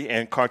Mallory,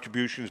 and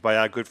contributions by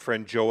our good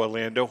friend Joe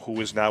Orlando, who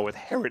is now with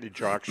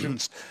Heritage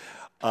Auctions.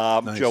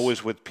 Nice. Joe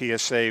was with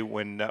PSA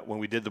when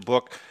we did the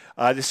book.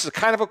 This is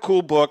kind of a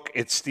cool book.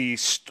 It's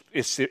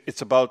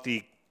about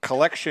the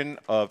collection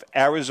of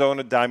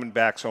Arizona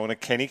Diamondbacks owner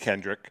Kenny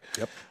Kendrick,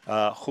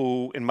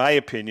 who, in my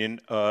opinion,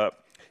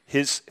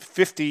 his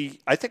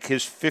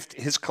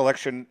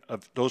collection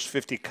of those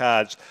 50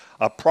 cards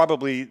are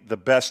probably the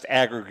best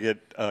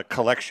aggregate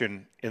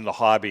collection in the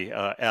hobby.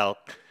 Al,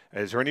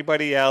 is there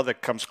anybody, Al,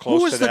 that comes close to that?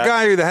 Who was the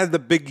guy that had the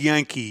big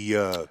Yankee?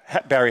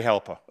 Barry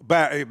Helper.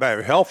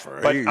 Barry Helper.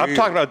 But I'm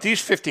talking about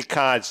these 50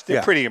 cards.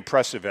 They're pretty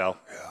impressive, Al.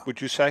 Yeah.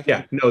 Would you say?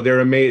 Yeah. No, they're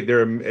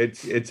amazing.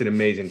 It's an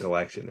amazing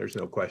collection. There's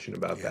no question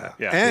about that.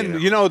 Yeah. And,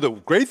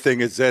 the great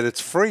thing is that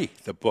it's free,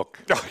 the book.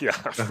 Oh, yeah.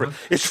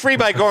 It's free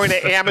by going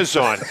to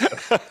Amazon.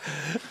 It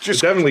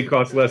definitely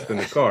costs less than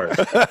the card.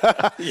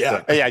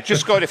 Yeah.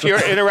 Just go. If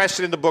you're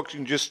interested in the book, you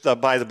can just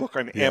buy the book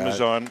on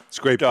Amazon. It's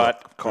a great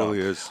book. It really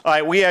is. All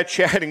right. We are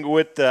chatting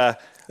with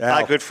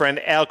Our good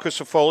friend Al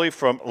Crisafulli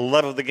from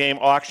Love of the Game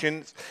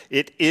Auctions.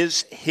 It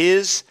is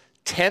his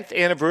 10th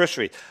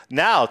anniversary.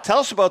 Now, tell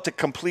us about the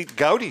complete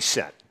Gaudy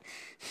set.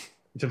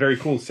 It's a very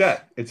cool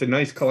set. It's a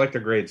nice collector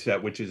grade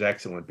set, which is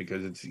excellent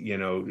because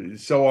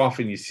it's, so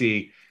often you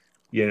see,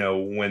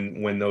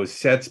 when those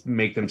sets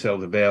make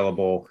themselves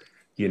available,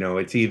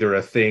 it's either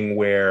a thing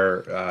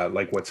where,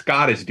 like what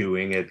Scott is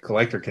doing at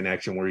Collector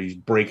Connection, where he's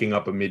breaking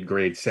up a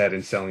mid-grade set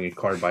and selling it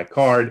card by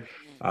card,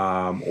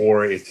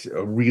 or it's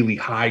a really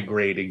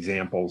high-grade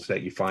examples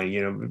that you find.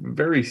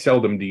 Very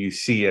seldom do you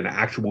see an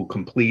actual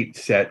complete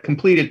set,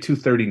 complete at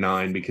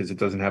 $239 because it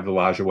doesn't have the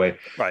lingerie.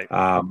 Right.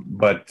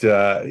 But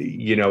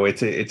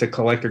it's a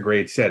collector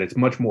grade set. It's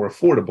much more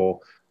affordable.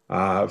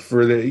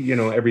 For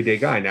the everyday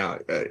guy. Now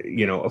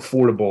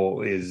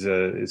affordable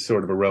is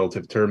sort of a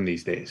relative term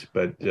these days,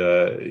 but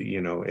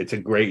it's a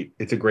great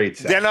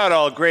set. They're not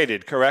all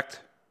graded, correct?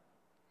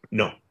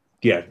 No,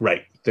 yeah,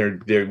 right.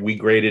 We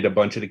graded a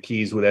bunch of the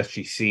keys with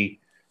SGC,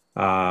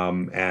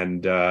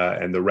 and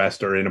the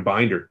rest are in a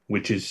binder,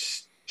 which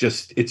is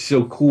just, it's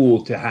so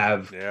cool to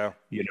have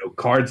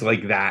cards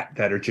like that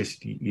are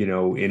just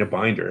in a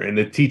binder. And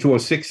the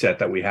T206 set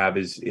that we have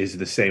is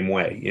the same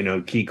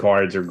way. Key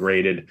cards are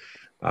graded.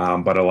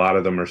 But a lot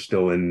of them are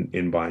still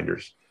in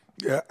binders.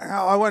 Yeah,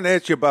 Al, I want to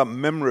ask you about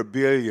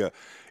memorabilia.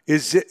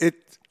 Is it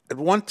at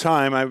one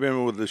time, I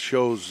remember with the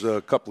shows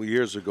a couple of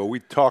years ago, we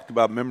talked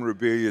about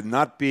memorabilia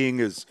not being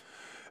as,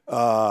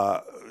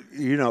 popular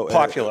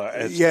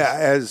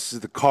as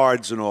the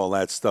cards and all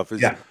that stuff.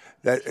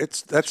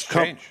 That's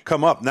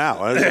come up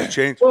now. Has it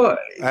changed? Well,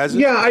 Has it?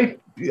 Yeah,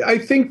 I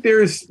think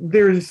there's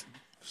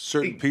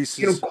certain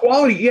pieces,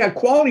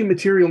 quality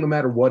material, no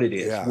matter what it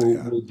is,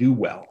 will do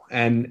well.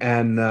 And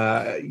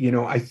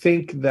I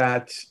think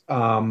that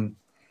some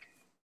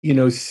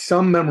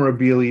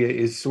memorabilia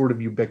is sort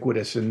of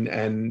ubiquitous,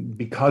 and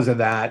because of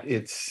that,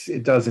 it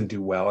doesn't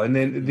do well. And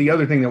then the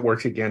other thing that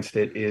works against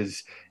it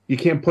is you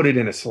can't put it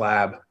in a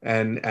slab,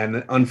 and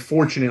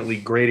unfortunately,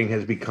 grading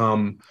has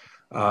become,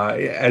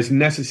 as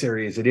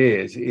necessary as it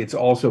is, it's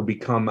also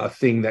become a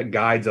thing that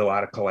guides a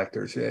lot of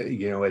collectors.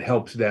 It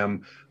helps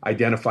them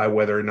identify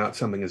whether or not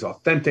something is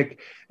authentic.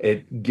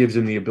 It gives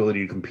them the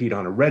ability to compete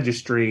on a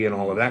registry and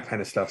all of that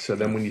kind of stuff. So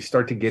then when you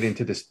start to get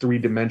into this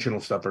three-dimensional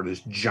stuff, or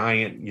this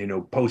giant,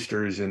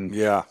 posters and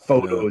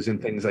photos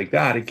and things like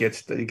that, it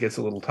gets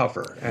a little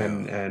tougher.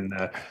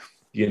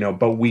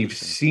 But we've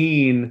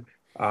seen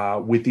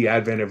with the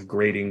advent of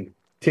grading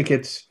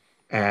tickets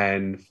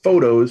and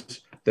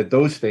photos, that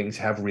those things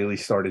have really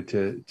started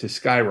to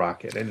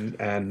skyrocket.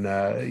 And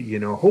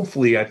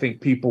hopefully I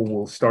think people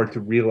will start to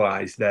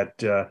realize that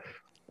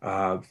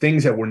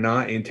things that were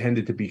not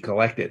intended to be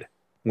collected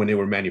when they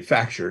were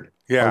manufactured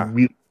are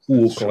really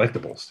cool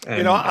collectibles.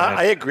 And,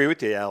 I agree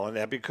with you, Alan,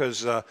 there,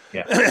 because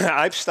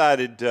I've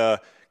started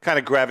kind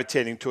of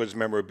gravitating towards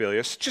memorabilia.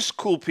 It's just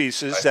cool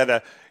pieces that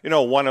are,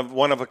 one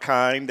of a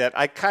kind that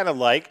I kind of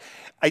like.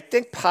 I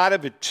think part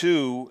of it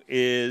too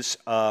is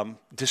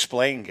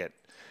displaying it.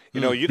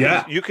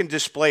 You can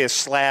display a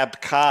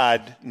slabbed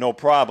card, no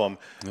problem.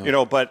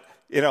 But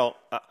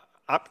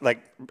I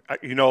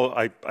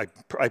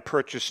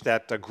purchased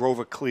that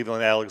Grover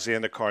Cleveland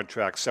Alexander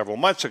contract several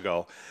months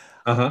ago.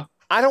 I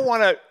don't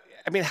want to.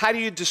 I mean, how do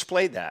you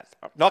display that?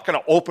 I'm not going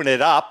to open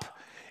it up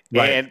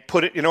and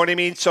put it. You know what I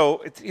mean?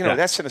 So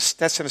that's in a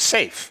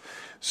safe.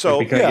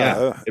 So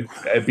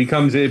it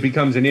becomes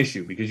an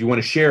issue because you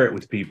want to share it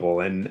with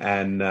people,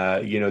 and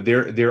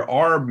there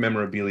are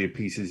memorabilia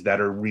pieces that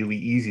are really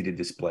easy to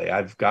display.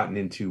 I've gotten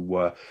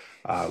into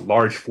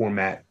large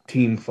format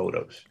team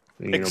photos,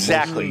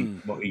 exactly,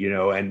 mostly,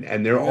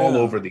 and they're all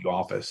over the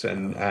office,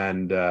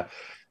 and I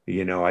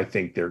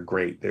think they're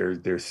great.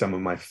 They're some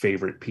of my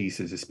favorite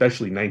pieces,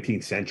 especially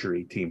 19th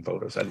century team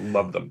photos. I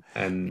love them,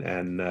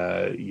 and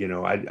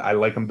I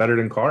like them better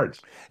than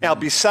cards. Now,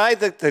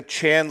 beside the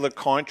Chandler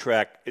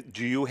contract,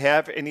 do you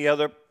have any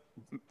other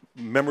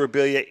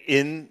memorabilia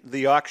in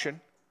the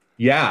auction?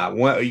 Yeah,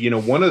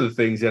 one of the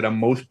things that I'm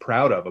most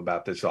proud of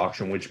about this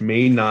auction, which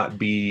may not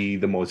be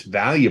the most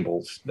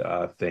valuable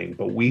thing,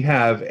 but we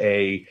have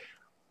a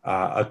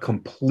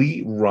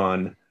complete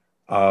run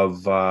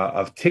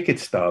of ticket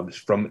stubs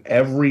from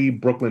every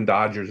Brooklyn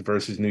Dodgers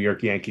versus New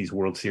York Yankees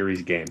World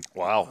Series game.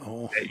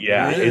 Wow!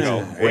 Yeah,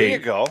 it's great. There you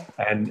go.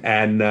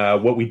 And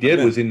what we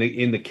did was in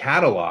the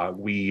catalog,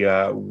 we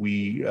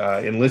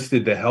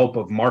enlisted the help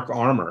of Mark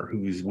Armour,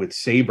 who's with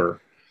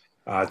Sabre,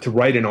 to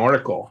write an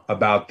article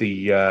about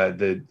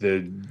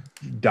the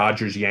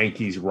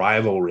Dodgers-Yankees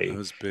rivalry.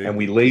 And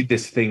we laid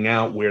this thing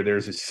out where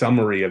there's a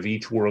summary of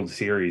each World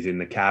Series in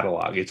the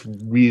catalog. It's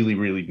really,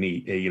 really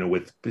neat,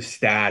 with the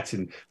stats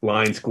and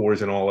line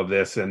scores and all of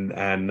this, and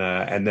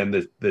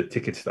then the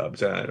ticket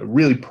stubs.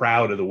 Really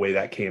proud of the way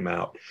that came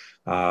out.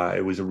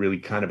 It was a really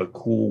kind of a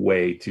cool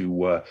way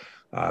to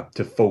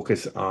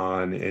focus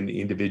on an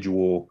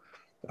individual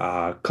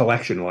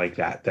collection like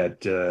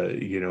that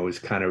is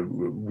kind of a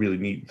really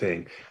neat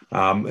thing.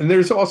 And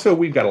there's also,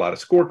 we've got a lot of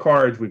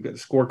scorecards. We've got the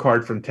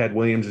scorecard from Ted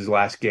Williams'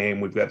 last game.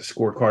 We've got the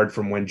scorecard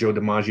from when Joe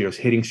DiMaggio's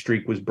hitting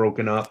streak was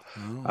broken up,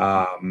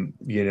 and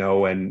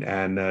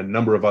a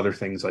number of other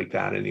things like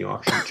that in the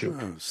auction too.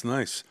 Oh, it's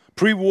nice.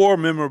 Pre-war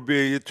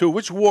memorabilia too.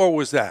 Which war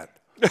was that?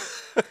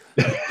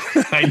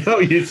 I know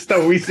we have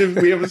so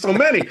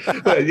many.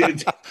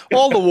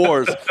 All the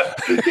wars.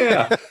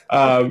 Yeah.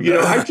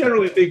 I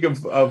generally think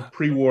of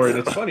pre-war, and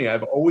it's funny,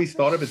 I've always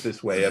thought of it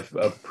this way,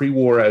 of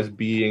pre-war as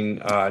being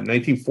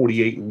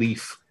 1948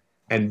 Leaf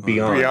and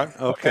beyond,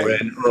 okay,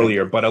 and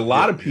earlier. But a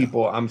lot of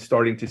people I'm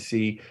starting to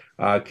see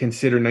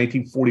consider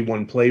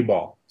 1941 play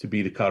ball to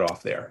be the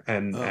cutoff there.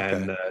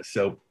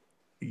 So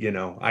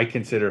I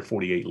consider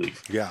 48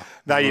 Leaf. Yeah.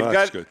 Now you've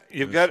got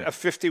a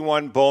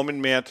 51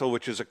 Bowman Mantle,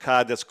 which is a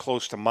card that's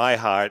close to my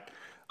heart.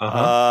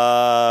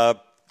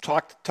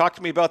 Talk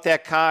to me about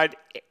that card.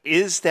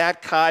 Is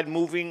that card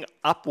moving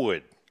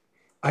upward?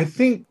 I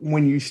think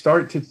when you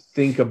start to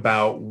think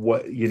about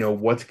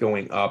what's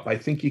going up, I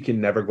think you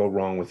can never go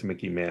wrong with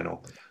Mickey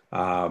Mantle.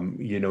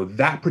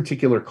 That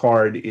particular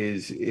card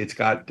it's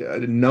got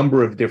a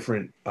number of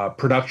different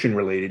production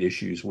related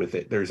issues with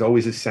it. There's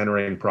always a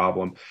centering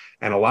problem,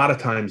 and a lot of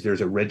times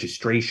there's a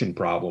registration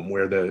problem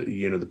where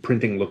the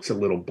printing looks a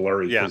little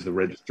blurry because the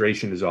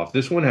registration is off.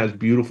 This one has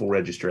beautiful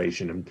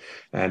registration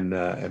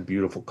and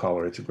beautiful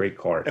color. It's a great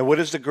card. And what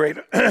is the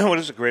grade? What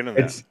is the grade on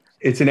that?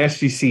 It's an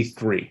SGC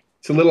 3.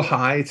 It's a little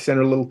high. It's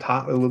centered a little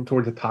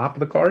towards the top of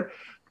the card,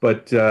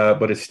 but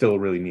it's still a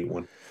really neat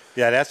one.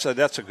 Yeah, that's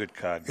a good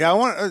card. Yeah,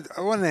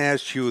 I want to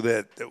ask you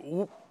that.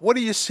 What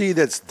do you see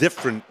that's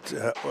different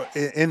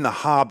in the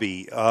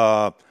hobby?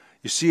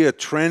 You see a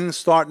trend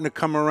starting to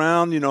come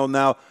around.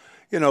 Now,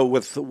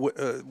 with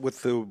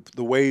the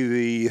way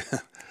the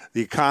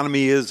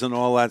economy is and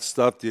all that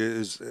stuff.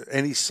 Is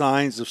any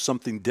signs of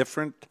something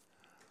different?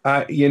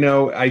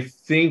 I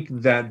think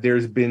that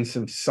there's been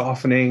some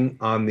softening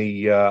on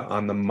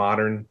the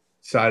modern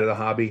side of the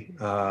hobby.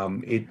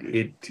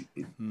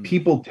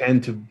 People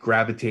tend to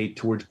gravitate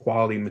towards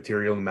quality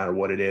material no matter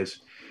what it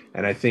is.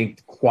 And I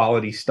think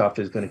quality stuff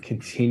is going to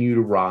continue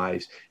to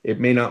rise. It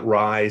may not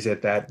rise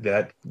at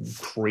that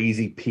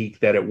crazy peak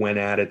that it went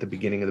at the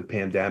beginning of the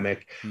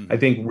pandemic. I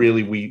think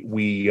really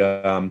we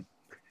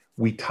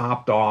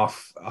topped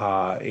off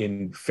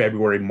in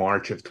February,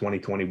 March of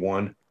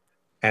 2021.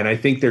 And I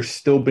think there's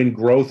still been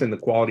growth in the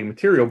quality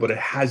material, but it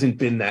hasn't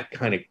been that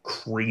kind of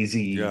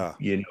crazy,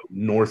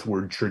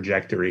 northward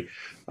trajectory.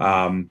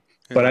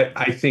 But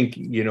I think,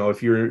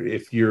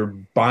 if you're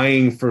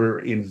buying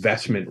for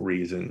investment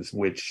reasons,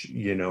 which,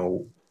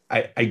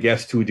 I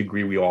guess to a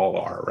degree we all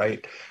are,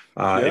 right?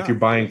 If you're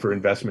buying for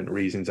investment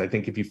reasons, I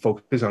think if you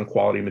focus on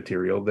quality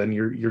material, then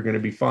you're going to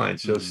be fine.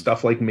 So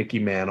stuff like Mickey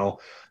Mantle,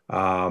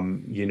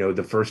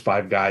 the first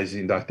 5 guys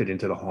inducted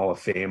into the Hall of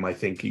Fame, I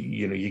think,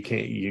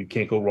 you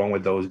can't go wrong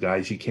with those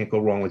guys. You can't go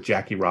wrong with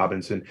Jackie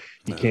Robinson.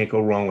 You can't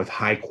go wrong with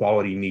high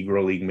quality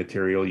Negro League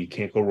material. You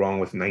can't go wrong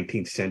with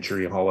 19th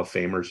century Hall of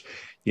Famers.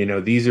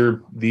 These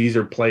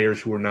are players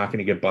who are not going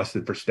to get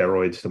busted for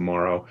steroids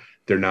tomorrow.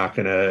 They're not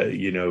going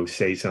to,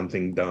 say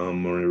something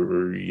dumb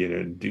or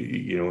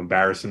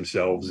embarrass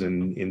themselves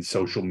in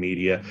social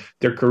media.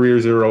 Their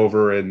careers are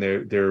over and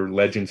their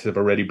legends have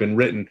already been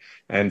written.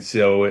 And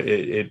so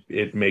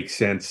it makes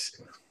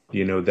sense,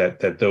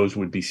 that those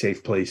would be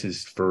safe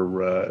places for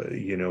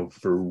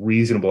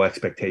reasonable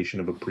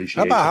expectation of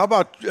appreciation. How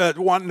about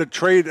wanting to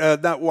trade,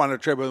 not wanting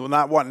to trade, but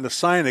not wanting to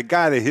sign a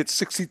guy that hit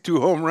 62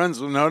 home runs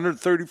and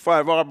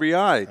 135 RBI?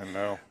 I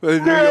know.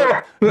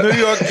 New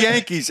York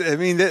Yankees. I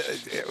mean,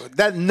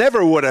 that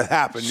never would have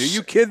happened. Are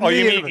you kidding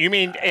me? You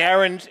mean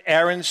Aaron's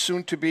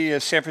soon to be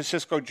a San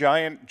Francisco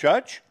Giant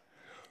judge?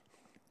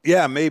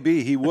 Yeah,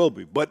 maybe he will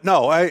be. But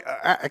no, I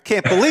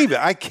can't believe it.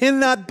 I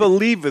cannot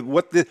believe it.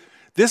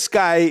 This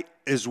guy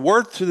is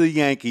worth to the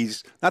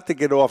Yankees, not to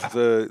get off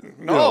the...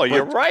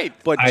 You're right.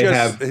 But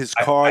his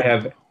card... I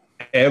have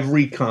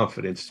every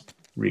confidence,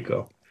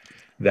 Rico,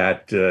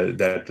 that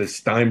the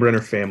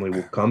Steinbrenner family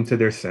will come to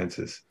their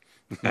senses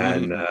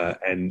and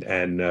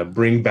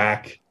bring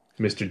back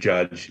Mr.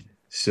 Judge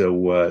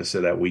so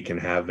that we can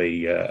have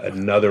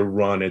another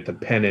run at the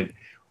pennant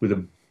with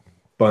a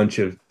bunch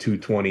of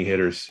 220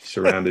 hitters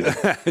surrounded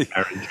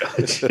Aaron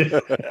Judge.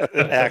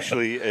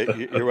 Actually,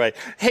 you're right.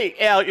 Hey,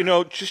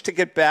 Al, just to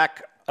get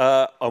back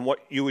on what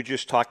you were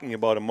just talking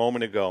about a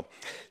moment ago.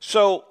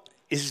 So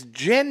is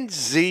Gen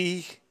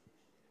Z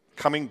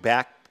coming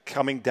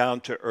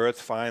down to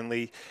earth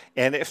finally?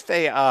 And if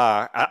they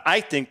are,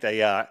 I think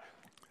they are.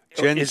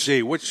 Gen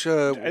Z, which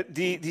the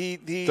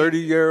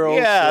 30-year-old?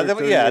 Yeah, the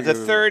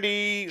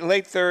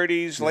late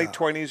 30s, late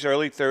 20s,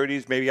 early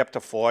 30s, maybe up to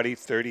 40,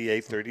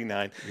 38,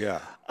 39. Yeah.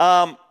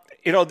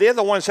 They're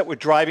the ones that were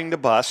driving the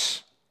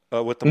bus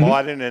with the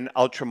modern and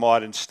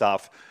ultra-modern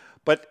stuff.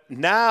 But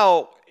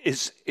now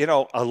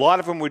a lot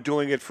of them were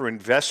doing it for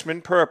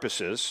investment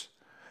purposes.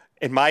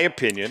 in my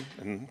opinion,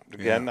 and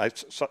again,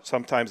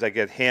 sometimes I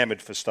get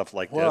hammered for stuff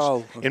like this.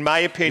 In my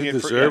opinion,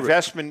 for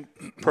investment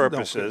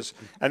purposes,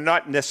 and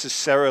not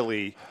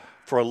necessarily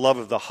for a love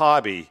of the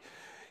hobby,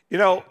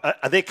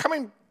 are they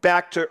coming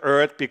back to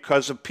earth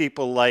because of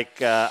people like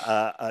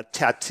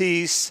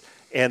Tatis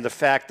and the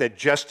fact that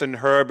Justin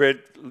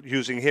Herbert,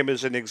 using him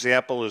as an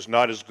example, is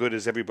not as good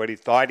as everybody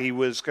thought he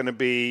was going to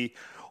be,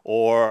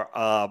 or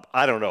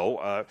I don't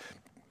know,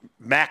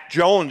 Mac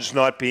Jones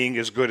not being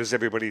as good as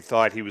everybody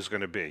thought he was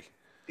going to be?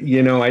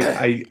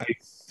 I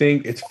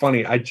think it's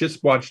funny. I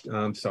just watched.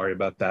 I'm sorry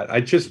about that.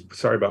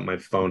 Sorry about my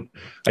phone.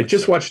 I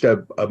just watched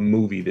a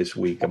movie this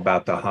week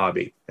about the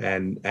hobby,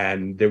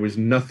 and there was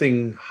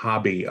nothing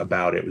hobby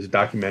about it. It was a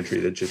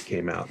documentary that just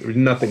came out. There was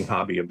nothing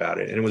hobby about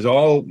it, and it was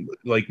all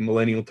like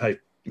millennial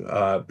type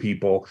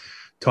people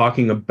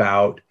talking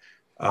about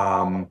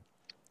buying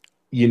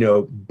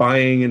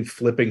and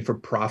flipping for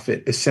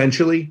profit.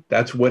 Essentially,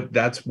 that's what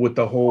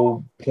the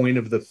whole point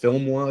of the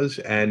film was.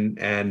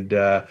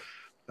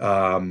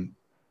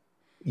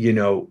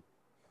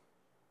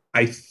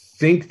 I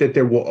think that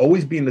there will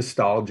always be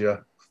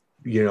nostalgia,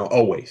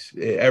 always.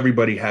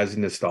 Everybody has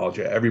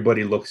nostalgia.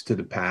 Everybody looks to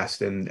the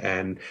past,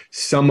 and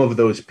some of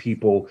those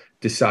people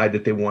decide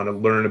that they want to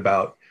learn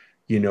about,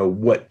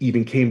 what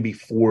even came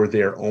before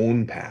their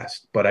own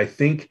past. But I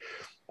think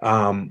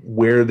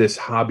where this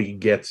hobby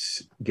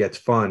gets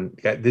fun,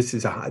 this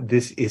is a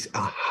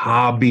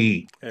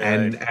hobby,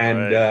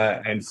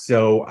 and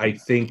so I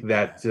think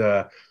that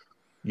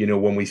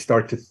when we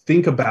start to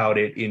think about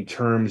it in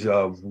terms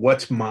of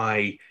what's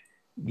the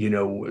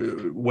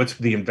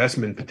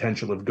investment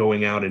potential of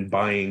going out and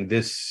buying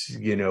this,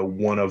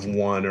 one of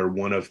one or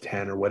one of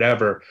 10 or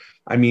whatever.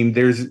 I mean,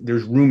 there's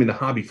room in the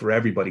hobby for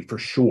everybody, for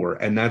sure.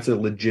 And that's a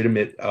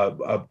legitimate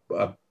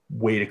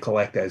way to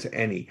collect as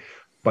any.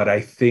 But I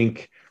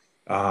think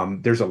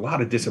there's a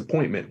lot of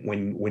disappointment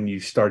when you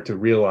start to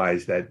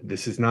realize that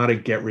this is not a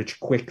get rich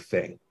quick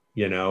thing.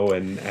 He's dead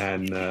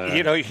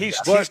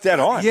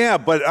on. Yeah,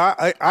 but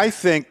I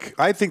think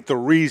the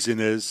reason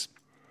is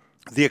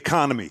the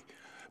economy.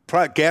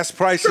 Gas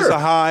prices are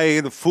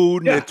high, the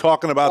food, and they're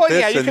talking about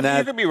this and that.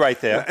 You could be right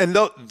there. And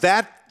Gen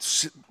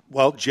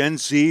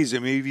Zs,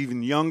 and maybe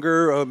even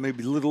younger, or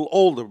maybe a little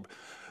older.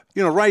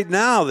 Right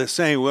now they're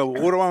saying, well,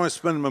 what do I want to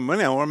spend my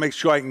money on? I want to make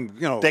sure I can,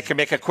 They can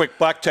make a quick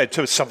buck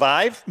to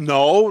survive?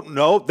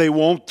 No, they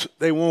won't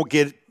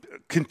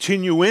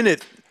continue in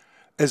it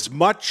as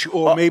much,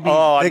 or maybe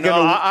they're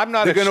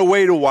going to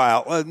wait a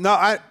while.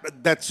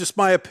 That's just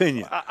my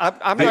opinion.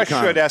 I'm not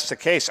sure that's the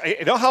case.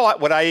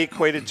 What I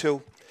equated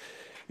to?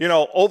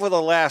 Over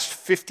the last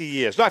 50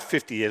 years, not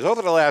 50 years,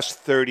 over the last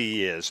 30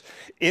 years,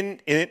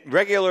 in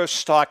regular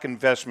stock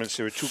investments,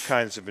 there are two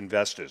kinds of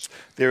investors.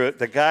 There are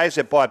the guys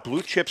that bought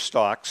blue chip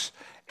stocks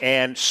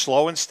and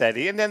slow and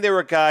steady, and then there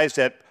are guys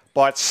that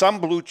bought some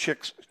blue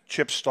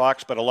chip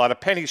stocks, but a lot of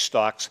penny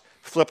stocks,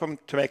 flip them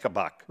to make a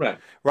buck.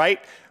 Right?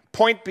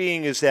 Point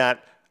being is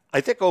that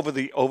I think over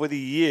the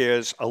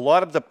years, a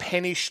lot of the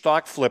penny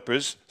stock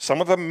flippers,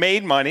 some of them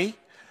made money,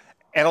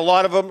 and a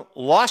lot of them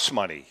lost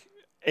money.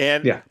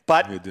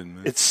 But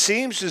it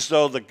seems as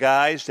though the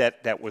guys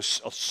that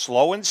was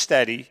slow and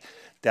steady,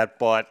 that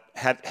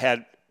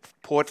had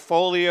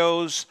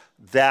portfolios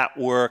that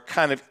were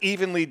kind of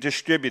evenly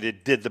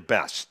distributed, did the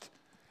best.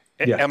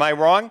 Am I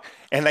wrong?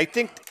 And I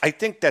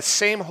think that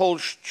same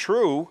holds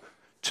true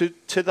to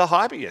the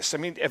hobbyists. I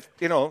mean, if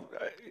you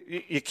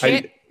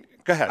can't.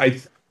 Go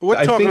ahead.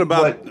 We're talking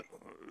about.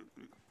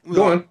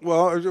 Go on.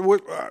 Well,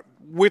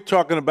 we're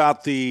talking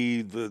about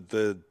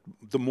the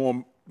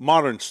more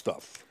modern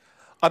stuff.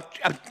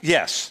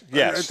 Yes.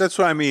 That's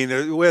what I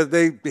mean. Where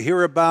they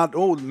hear about,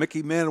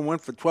 Mickey Mantle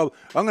went for 12.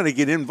 I'm going to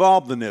get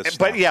involved in this.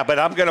 But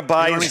I'm going to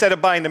buy, instead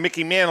of buying the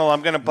Mickey Mantle,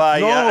 I'm going to buy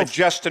a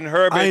Justin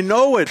Herbert. I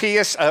know it.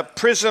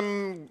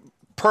 Prism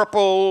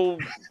Purple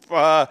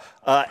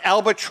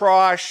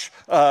Albatross,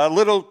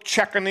 little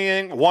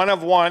checkening, one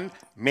of one,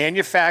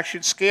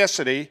 manufactured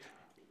scarcity,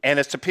 and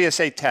it's a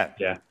PSA 10.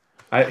 Yeah.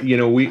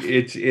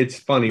 It's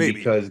funny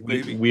because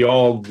we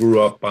all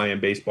grew up buying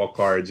baseball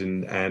cards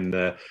and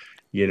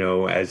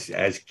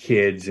as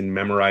kids and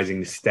memorizing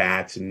the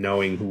stats and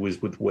knowing who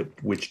was with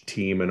which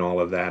team and all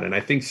of that. And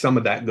I think some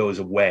of that goes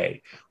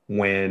away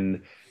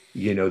when,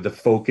 the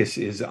focus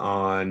is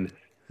on,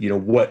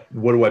 what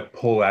do I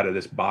pull out of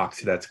this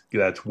box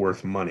that's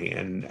worth money?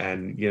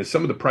 And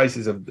some of the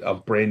prices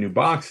of brand new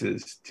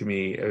boxes to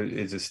me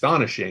is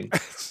astonishing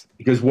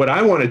because what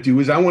I want to do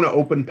is I want to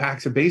open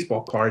packs of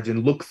baseball cards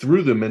and look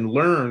through them and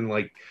learn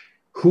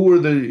who are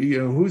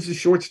who's the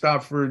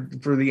shortstop for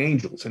the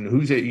Angels and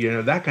who's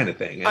that kind of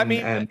thing.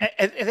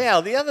 And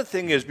Al, the other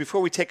thing is,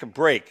 before we take a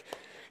break,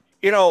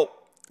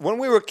 when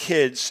we were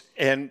kids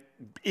and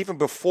even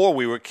before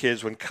we were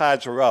kids, when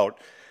cards were out,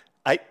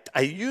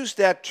 I used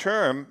that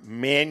term,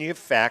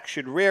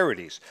 manufactured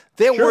rarities.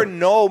 There were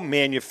no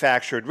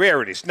manufactured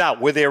rarities. Now,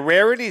 were there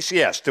rarities?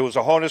 Yes. There was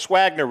a Honus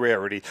Wagner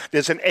rarity.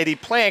 There's an Eddie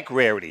Plank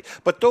rarity.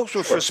 But those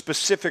were for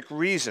specific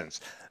reasons.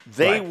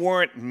 They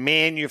weren't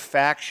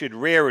manufactured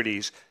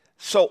rarities.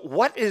 So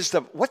what's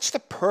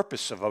the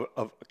purpose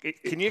of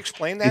can you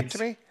explain that to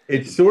me?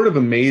 It's sort of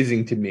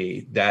amazing to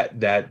me that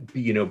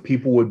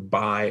people would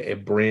buy a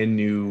brand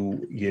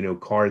new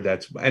card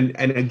and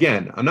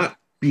again, I'm not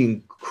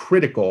being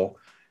critical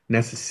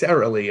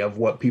necessarily of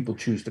what people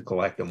choose to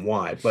collect and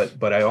why,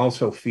 but I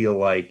also feel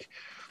like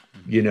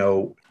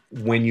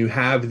when you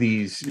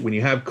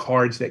have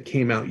cards that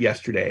came out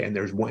yesterday and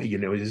there's one,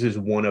 this is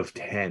one of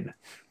 10,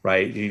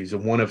 right? He's a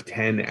one of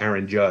 10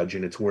 Aaron Judge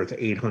and it's worth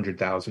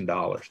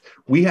 $800,000.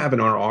 We have in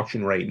our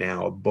auction right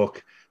now a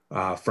book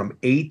from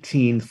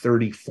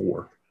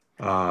 1834,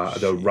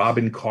 the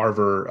Robin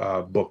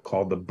Carver book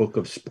called The Book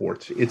of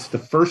Sports. It's the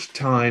first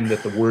time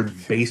that the word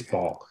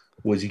baseball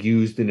was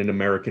used in an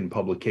American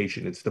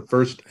publication. It's the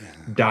first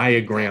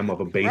diagram of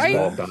a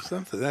baseball done.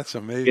 That's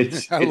amazing.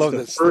 It's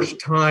the first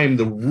time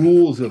the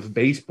rules of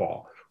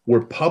baseball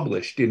were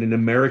published in an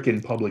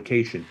American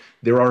publication.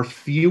 There are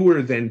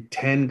fewer than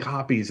 10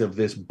 copies of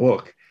this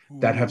book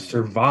that have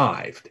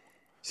survived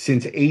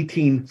since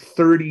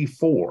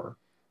 1834.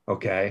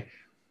 Okay.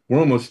 We're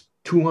almost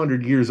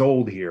 200 years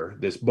old here,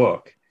 this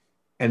book.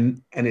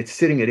 And it's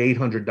sitting at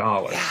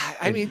 $800. Yeah,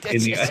 I mean,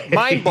 it's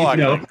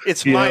mind-boggling.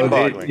 It's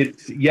mind-boggling.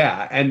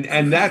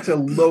 And that's a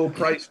low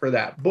price for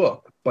that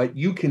book, but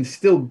you can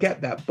still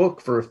get that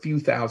book for a few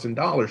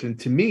 $1,000s. And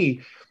to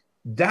me,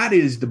 that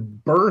is the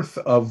birth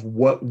of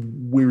what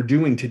we're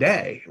doing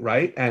today,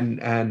 right? And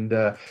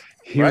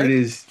here it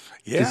is.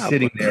 Just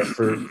sitting there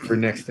for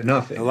next to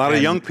nothing. A lot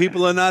of young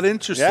people are not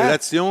interested. Yeah.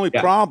 That's the only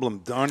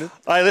problem, darn it.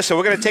 All right, listen,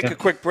 we're going to take a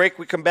quick break.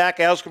 We come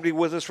back. Al's going to be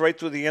with us right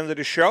through the end of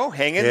the show.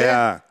 Hang in there.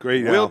 Yeah,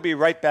 great, Al. We'll be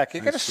right back.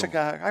 You got a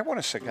cigar? I want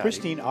a cigar.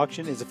 Pristine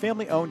Auction is a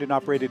family-owned and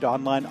operated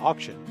online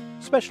auction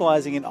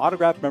specializing in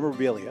autographed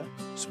memorabilia,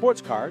 sports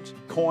cards,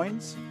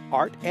 coins,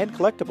 art, and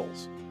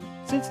collectibles.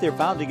 Since their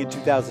founding in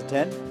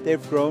 2010,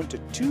 they've grown to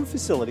 2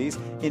 facilities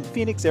in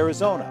Phoenix,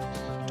 Arizona,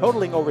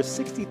 totaling over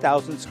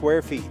 60,000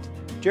 square feet.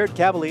 Jared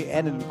Cavalier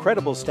and an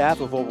incredible staff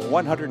of over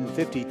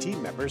 150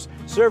 team members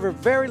serve a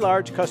very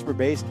large customer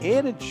base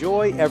and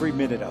enjoy every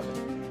minute of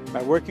it.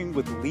 By working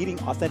with leading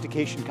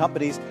authentication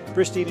companies,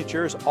 Pristine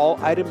ensures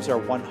all items are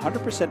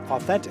 100%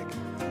 authentic.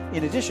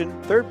 In addition,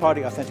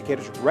 third-party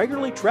authenticators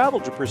regularly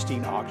travel to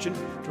Pristine Auction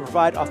to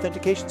provide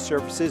authentication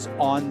services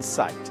on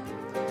site.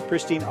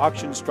 Pristine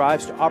Auction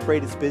strives to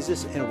operate its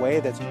business in a way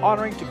that's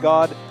honoring to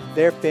God,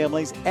 their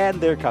families, and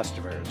their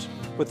customers.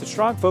 With a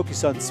strong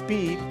focus on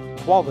speed,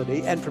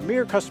 quality, and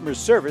premier customer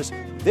service,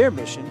 their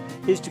mission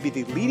is to be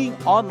the leading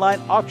online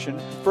auction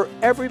for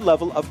every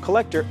level of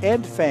collector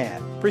and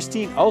fan.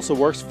 Pristine also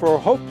works for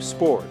Hope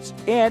Sports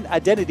and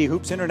Identity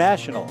Hoops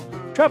International,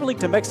 traveling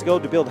to Mexico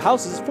to build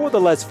houses for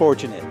the less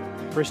fortunate.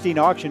 Pristine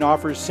Auction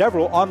offers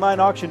several online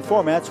auction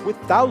formats with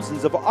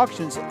thousands of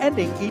auctions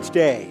ending each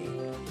day.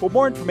 For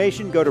more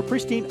information, go to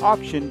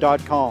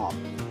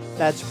pristineauction.com.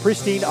 That's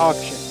Pristine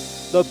Auction,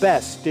 the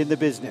best in the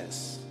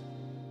business.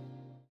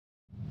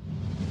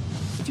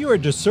 If you're a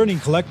discerning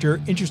collector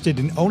interested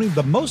in owning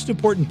the most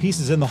important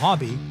pieces in the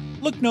hobby,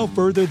 look no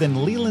further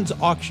than Leland's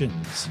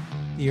Auctions.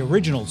 The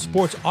original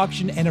sports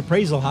auction and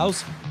appraisal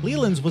house,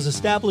 Leland's was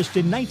established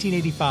in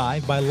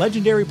 1985 by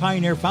legendary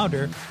Pioneer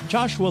founder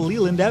Joshua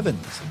Leland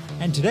Evans.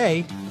 And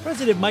today,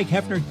 President Mike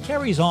Hefner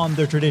carries on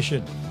the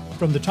tradition.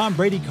 From the Tom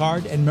Brady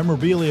card and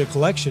memorabilia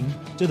collection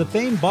to the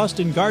famed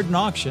Boston Garden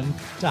auction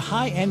to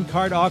high-end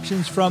card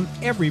auctions from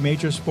every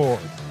major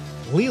sport,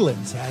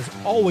 Leland's has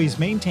always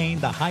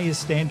maintained the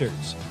highest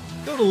standards.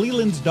 Go to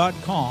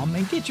Lelands.com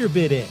and get your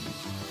bid in.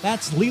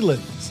 That's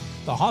Leland's,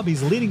 the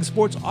hobby's leading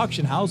sports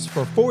auction house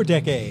for 4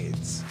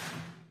 decades.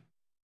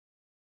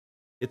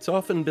 It's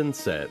often been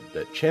said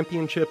that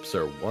championships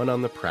are won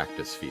on the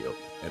practice field,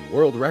 and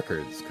world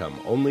records come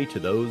only to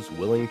those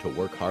willing to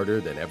work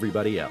harder than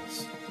everybody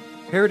else.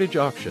 Heritage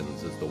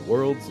Auctions is the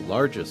world's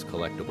largest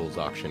collectibles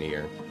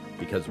auctioneer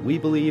because we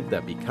believe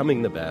that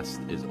becoming the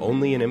best is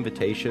only an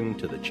invitation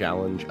to the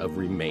challenge of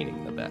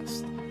remaining the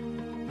best.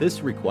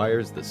 This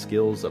requires the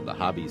skills of the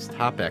hobby's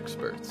top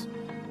experts,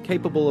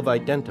 capable of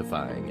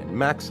identifying and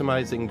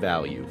maximizing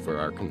value for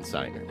our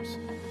consigners.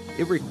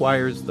 It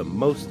requires the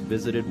most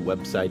visited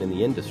website in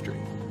the industry,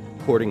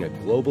 courting a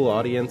global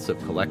audience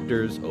of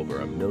collectors over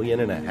 1.5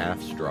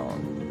 million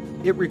strong.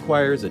 It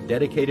requires a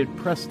dedicated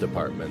press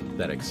department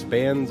that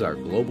expands our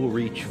global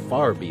reach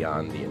far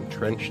beyond the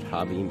entrenched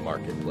hobby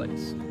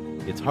marketplace.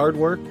 It's hard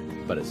work,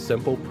 but a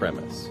simple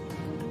premise.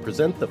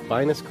 Present the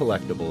finest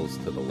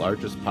collectibles to the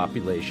largest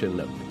population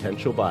of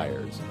potential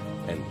buyers,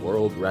 and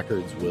world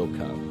records will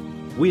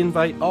come. We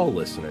invite all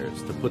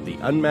listeners to put the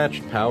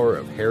unmatched power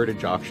of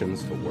Heritage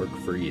Auctions to work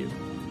for you.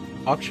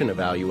 Auction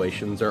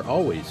evaluations are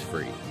always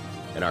free,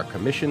 and our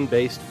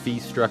commission-based fee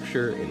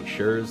structure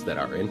ensures that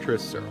our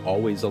interests are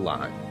always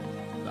aligned.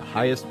 The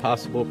highest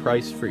possible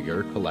price for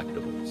your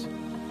collectibles.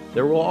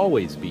 There will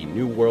always be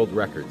new world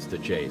records to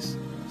chase,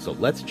 so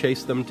let's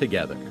chase them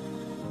together.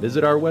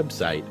 Visit our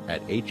website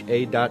at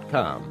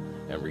ha.com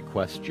and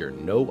request your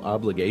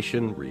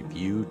no-obligation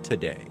review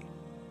today.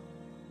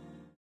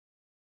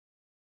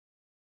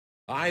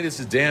 Hi, this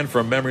is Dan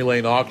from Memory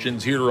Lane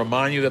Auctions, here to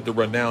remind you that the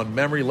renowned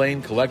Memory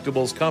Lane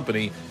Collectibles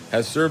Company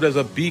has served as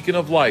a beacon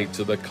of light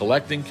to the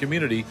collecting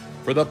community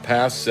for the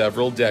past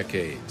several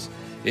decades.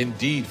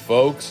 Indeed,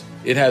 folks,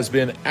 it has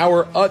been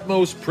our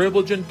utmost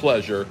privilege and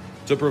pleasure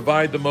to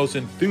provide the most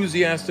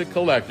enthusiastic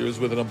collectors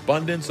with an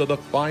abundance of the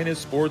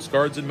finest sports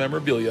cards and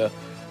memorabilia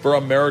for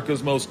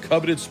America's most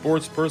coveted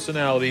sports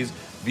personalities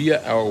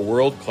via our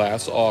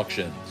world-class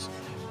auctions.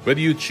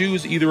 Whether you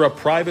choose either a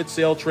private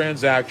sale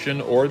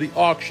transaction or the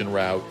auction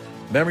route,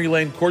 Memory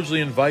Lane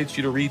cordially invites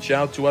you to reach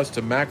out to us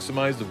to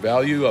maximize the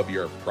value of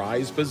your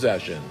prized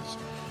possessions.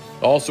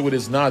 Also, it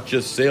is not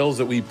just sales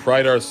that we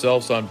pride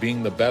ourselves on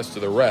being the best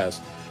of the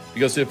rest,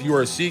 because if you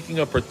are seeking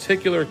a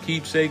particular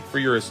keepsake for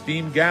your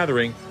esteemed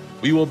gathering,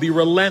 we will be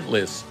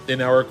relentless in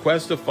our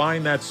quest to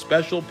find that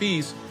special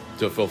piece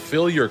to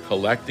fulfill your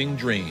collecting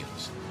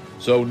dreams.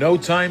 So no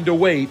time to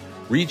wait.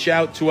 Reach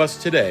out to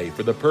us today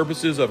for the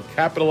purposes of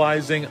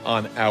capitalizing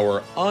on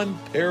our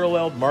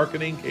unparalleled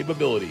marketing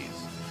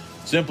capabilities.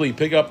 Simply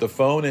pick up the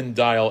phone and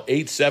dial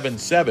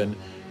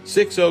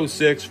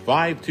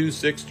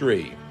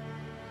 877-606-5263.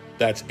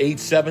 That's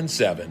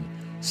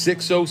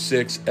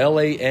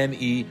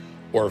 877-606-LANE,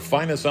 or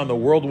find us on the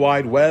World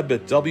Wide Web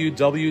at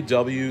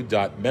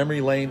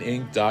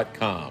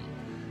www.memorylaneinc.com.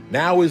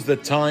 Now is the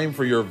time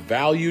for your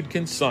valued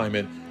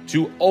consignment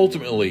to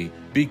ultimately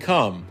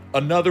become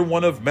another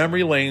one of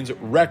Memory Lane's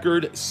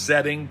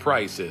record-setting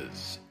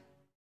prices.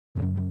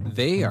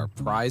 They are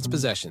prized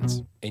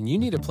possessions, and you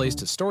need a place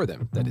to store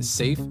them that is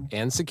safe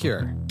and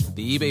secure.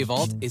 The eBay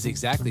Vault is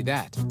exactly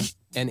that.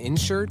 An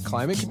insured,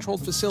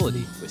 climate-controlled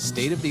facility with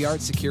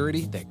state-of-the-art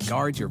security that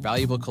guards your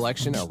valuable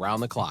collection around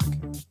the clock.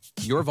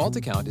 Your Vault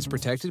account is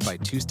protected by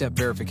two-step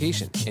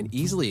verification and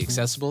easily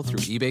accessible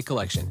through eBay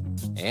Collection.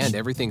 And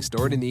everything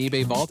stored in the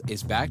eBay Vault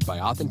is backed by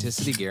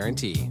Authenticity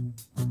Guarantee.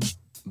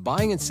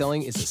 Buying and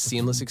selling is a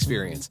seamless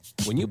experience.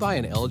 When you buy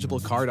an eligible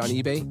card on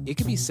eBay, it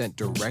can be sent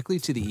directly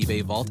to the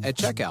eBay Vault at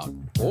checkout.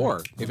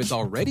 Or, if it's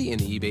already in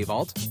the eBay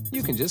Vault,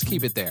 you can just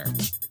keep it there.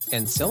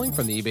 And selling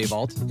from the eBay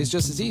Vault is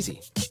just as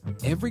easy.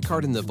 Every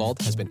card in the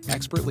vault has been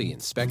expertly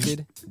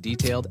inspected,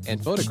 detailed,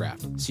 and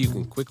photographed, so you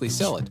can quickly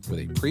sell it with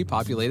a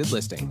pre-populated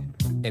listing.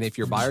 And if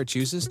your buyer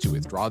chooses to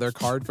withdraw their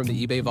card from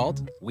the eBay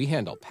Vault, we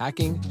handle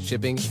packing,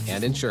 shipping,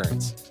 and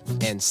insurance.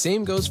 And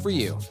same goes for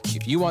you.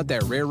 If you want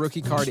that rare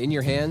rookie card in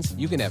your hands,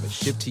 you can have it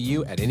shipped to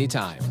you at any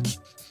time.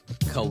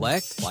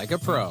 Collect like a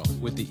pro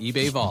with the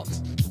eBay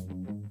Vault.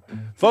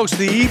 Folks,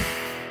 the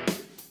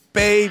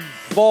eBay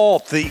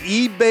Vault. The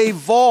eBay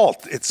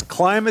Vault. It's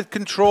climate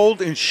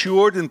controlled,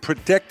 insured, and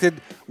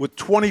protected with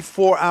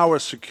 24-hour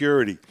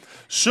security.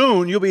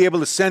 Soon, you'll be able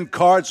to send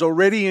cards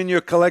already in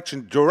your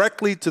collection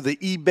directly to the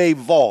eBay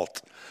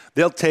Vault.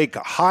 They'll take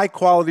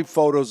high-quality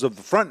photos of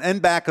the front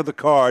and back of the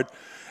card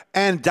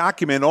and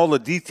document all the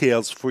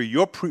details for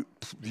your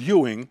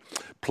viewing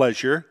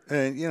pleasure,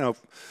 and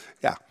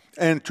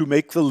and to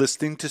make the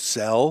listing to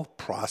sell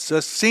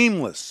process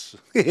seamless.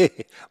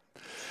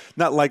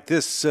 Not like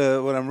this,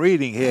 what I'm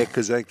reading here,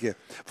 because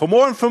for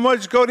more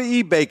information, go to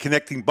eBay,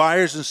 connecting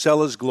buyers and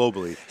sellers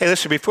globally. Hey,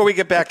 listen, before we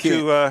get back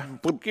to...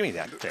 give me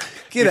that.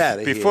 Get out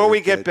of here. Before we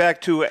get back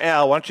to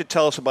Al, why don't you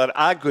tell us about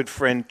our good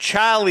friend,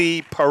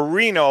 Charlie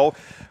Perino.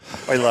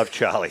 I love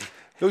Charlie.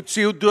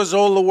 See who does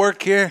all the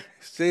work here?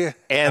 See?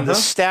 And the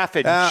staff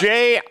at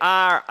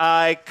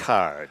JRI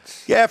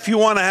Cards. Yeah, if you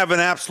want to have an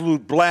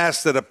absolute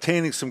blast at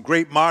obtaining some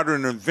great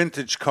modern and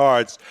vintage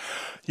cards,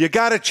 you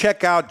got to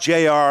check out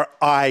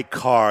JRI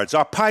Cards.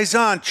 Our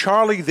paisan,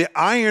 Charlie the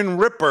Iron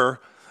Ripper,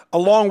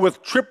 along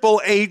with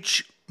Triple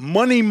H,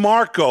 Money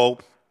Marco,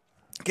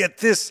 get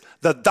this,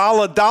 the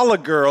Dollar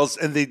Girls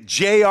and the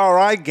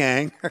JRI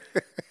gang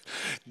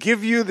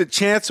give you the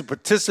chance to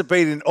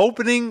participate in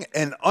opening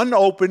an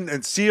unopened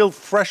and sealed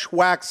fresh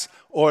wax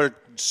or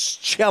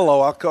cello,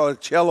 I'll call it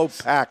cello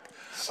pack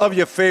of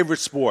your favorite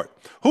sport.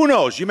 Who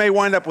knows? You may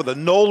wind up with a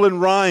Nolan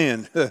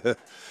Ryan,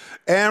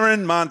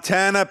 Aaron,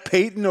 Montana,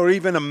 Peyton, or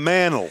even a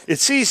Mantle.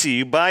 It's easy.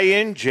 You buy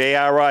in,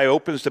 JRI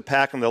opens the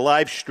pack on the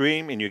live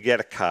stream, and you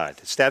get a card.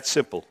 It's that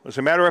simple. As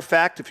a matter of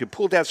fact, if you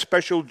pull that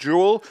special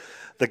jewel,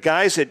 the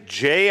guys at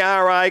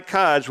JRI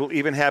Cards will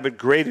even have it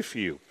graded for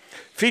you.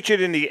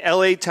 Featured in the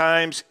LA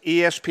Times,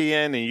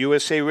 ESPN, and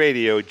USA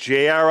Radio,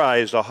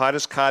 JRI is the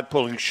hottest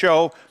card-pulling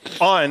show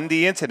on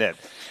the Internet.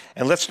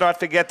 And let's not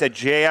forget that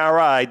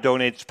JRI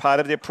donates part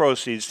of their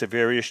proceeds to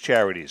various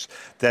charities.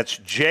 That's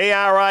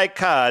JRI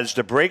Cards,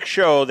 the break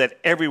show that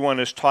everyone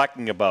is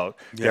talking about.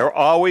 Yeah. They're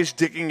always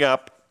digging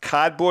up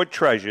cardboard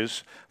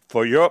treasures.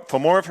 For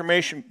more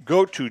information,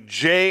 go to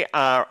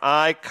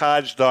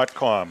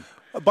jricards.com.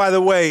 By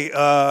the way,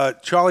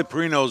 Charlie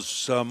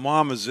Perino's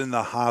mom is in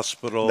the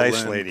hospital.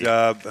 Nice lady.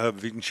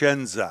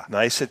 Vincenza.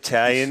 Nice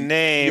Italian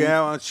name.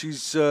 Yeah, well,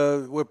 she's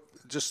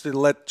just to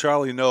let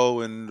Charlie know,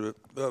 and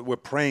we're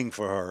praying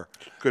for her.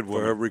 Good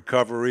woman. For her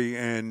recovery,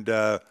 and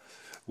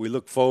we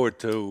look forward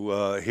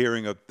to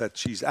hearing that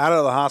she's out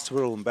of the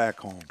hospital and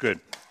back home.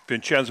 Good.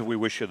 Vincenza, we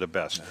wish you the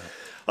best. Yeah.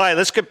 All right,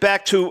 let's get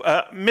back to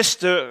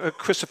Mr.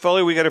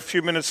 Crisafulli. We got a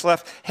few minutes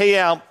left. Hey,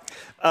 Al,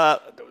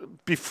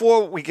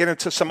 before we get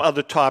into some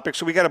other topics,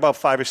 so we got about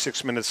 5 or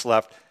 6 minutes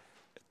left,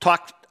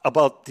 talk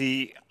about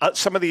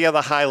some of the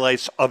other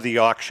highlights of the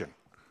auction.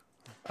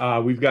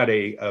 We've got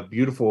a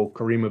beautiful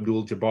Kareem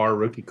Abdul-Jabbar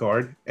rookie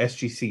card,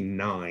 SGC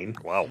 9.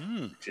 Wow,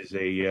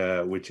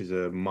 which is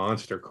a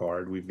monster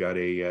card. We've got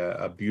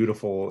a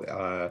beautiful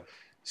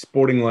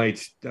Sporting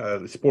Life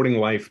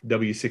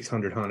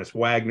W600 Hannes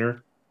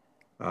Wagner.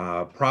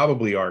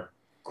 Probably our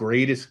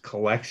greatest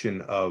collection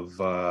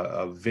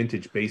of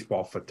vintage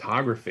baseball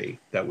photography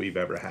that we've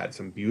ever had.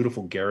 Some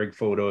beautiful Gehrig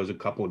photos, a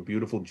couple of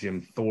beautiful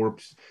Jim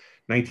Thorpes.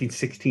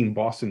 1916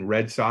 Boston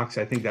Red Sox.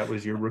 I think that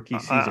was your rookie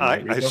season.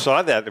 Right, I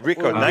saw that,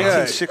 Rico.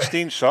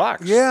 1916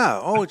 Sox. Yeah.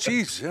 Oh,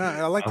 geez.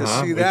 Yeah, I like to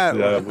see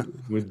that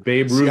with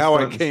Babe Ruth. See how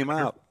it came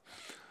out.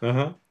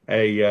 A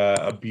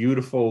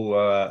beautiful.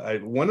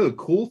 One of the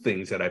cool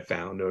things that I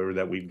found, or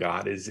that we've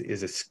got, is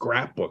a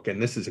scrapbook,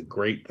 and this is a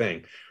great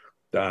thing.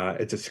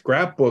 It's a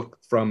scrapbook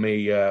from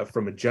a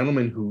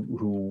gentleman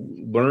who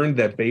learned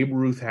that Babe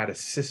Ruth had a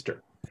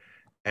sister,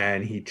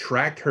 and he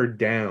tracked her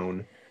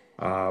down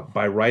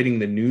by writing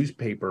the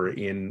newspaper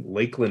in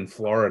Lakeland,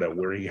 Florida,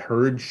 where he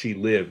heard she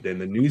lived, and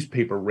the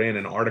newspaper ran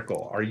an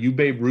article, "Are you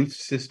Babe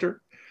Ruth's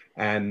sister?"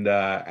 And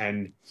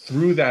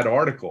through that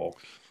article,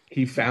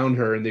 he found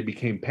her, and they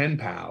became pen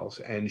pals.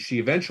 And she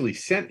eventually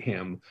sent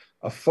him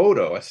a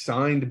photo, a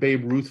signed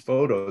Babe Ruth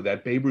photo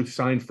that Babe Ruth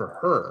signed for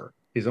her,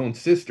 his own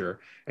sister,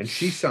 and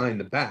she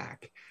signed the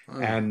back.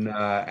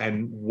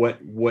 And what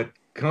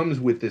comes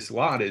with this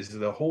lot is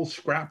the whole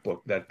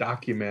scrapbook that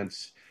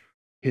documents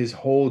his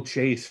whole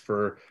chase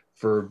for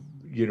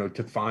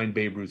to find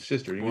Babe Ruth's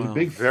sister. He was a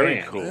big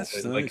fan, cool.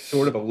 Like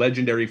sort of a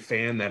legendary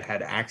fan that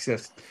had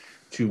access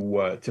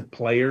to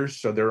players.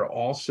 So there are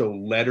also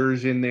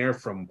letters in there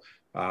from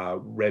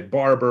Red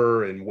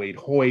Barber and Wade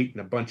Hoyt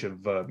and a bunch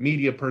of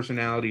media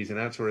personalities and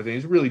that sort of thing.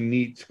 It's a really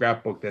neat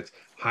scrapbook that's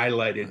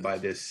highlighted by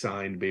this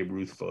signed Babe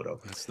Ruth photo.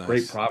 That's nice.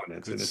 Great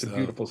provenance, and it's a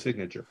beautiful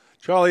signature.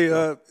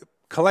 Charlie,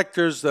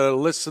 collectors that are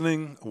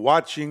listening,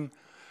 watching,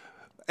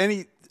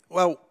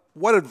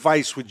 what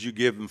advice would you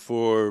give them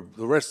for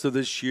the rest of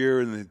this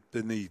year and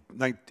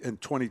in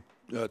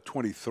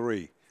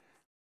 2023?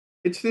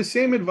 It's the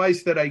same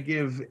advice that I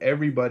give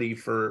everybody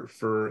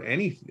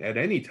at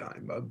any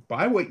time.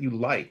 Buy what you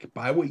like,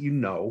 buy what you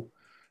know,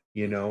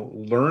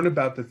 learn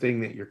about the thing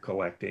that you're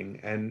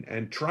collecting,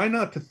 and try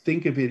not to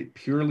think of it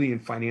purely in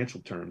financial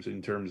terms,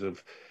 in terms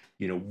of,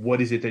 what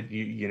is it that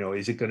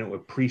is it going to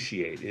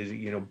appreciate? Is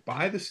it,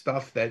 buy the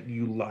stuff that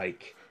you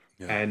like.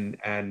 Yeah. And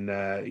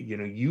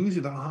use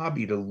the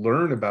hobby to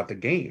learn about the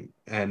game,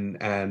 and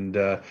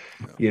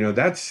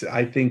that's,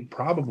 I think,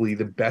 probably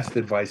the best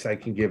advice I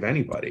can give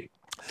anybody.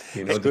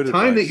 The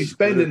time that you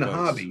spend in the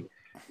hobby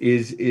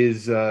is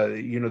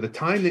the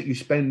time that you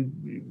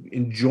spend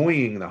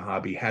enjoying the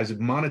hobby has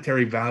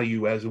monetary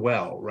value as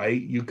well, right?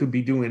 You could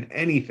be doing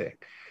anything,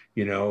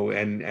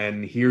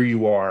 and here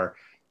you are,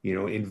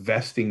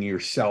 investing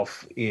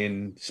yourself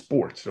in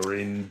sports or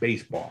in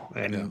baseball.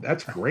 And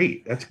that's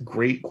great. That's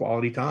great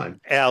quality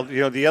time. Al,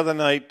 the other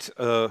night,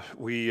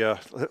 we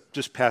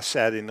just past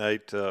Saturday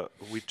night,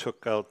 we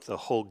took out the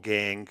whole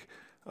gang,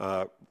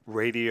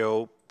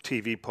 radio,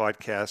 TV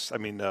podcast,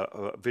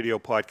 video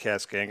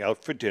podcast gang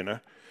out for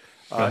dinner.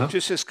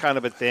 Just as kind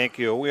of a thank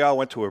you. We all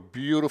went to a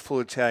beautiful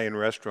Italian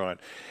restaurant.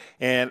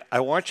 And I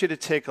want you to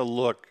take a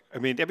look.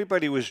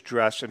 Everybody was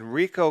dressed, and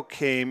Rico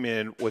came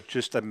in with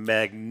just a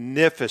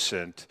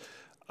magnificent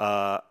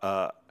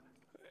hunting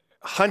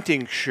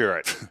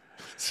shirt.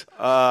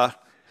 I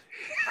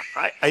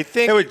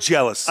think they were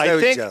jealous.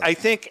 I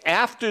think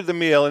after the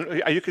meal,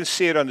 and you can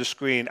see it on the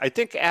screen, I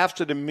think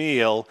after the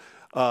meal,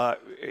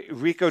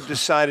 Rico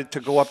decided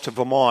to go up to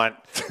Vermont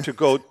to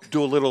go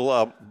do a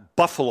little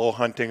buffalo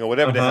hunting or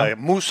whatever the hell,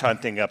 moose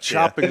hunting up there.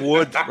 Chopping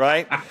wood.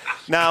 Right?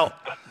 Now,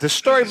 the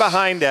story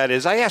behind that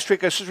is I asked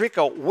Rico, I said,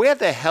 Rico, where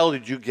the hell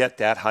did you get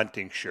that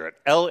hunting shirt?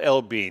 LL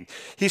Bean.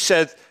 He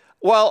said,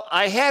 well,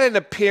 I had an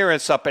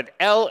appearance up at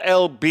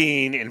LL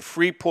Bean in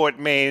Freeport,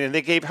 Maine, and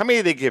how many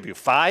did they give you?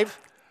 5?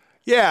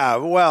 Yeah,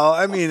 well,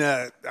 I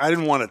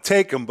didn't want to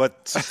take them,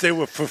 but since they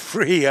were for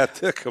free, I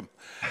took them.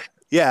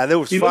 Yeah, there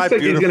was 5 looks like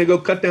he's going to go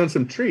cut down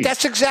some trees.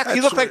 That's exactly.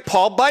 You look like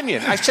Paul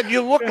Bunyan. I said,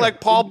 you look like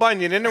Paul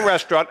Bunyan in a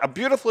restaurant, a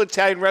beautiful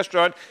Italian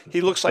restaurant.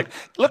 He looks like,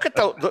 look at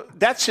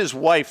that's his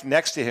wife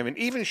next to him, and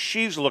even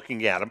she's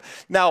looking at him.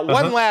 Now,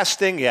 one last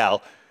thing,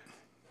 Al.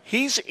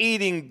 He's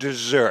eating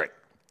dessert.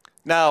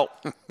 Now,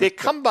 they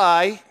come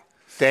by,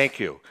 thank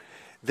you.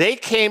 They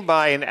came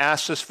by and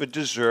asked us for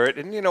dessert,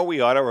 and,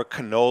 we order a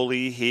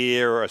cannoli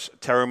here or a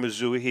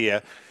tiramisu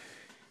here.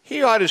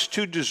 He orders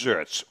 2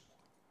 desserts.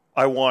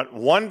 I want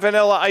 1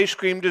 vanilla ice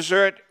cream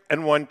dessert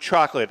and 1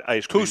 chocolate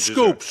ice cream dessert.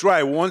 2 scoops,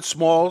 right. 1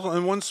 small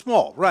and 1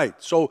 small, right.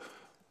 So,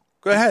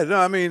 go ahead.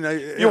 No,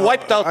 you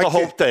wiped out the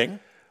whole thing.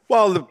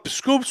 Well, the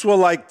scoops were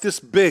like this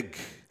big.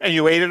 And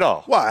you ate it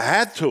all. Well, I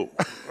had to.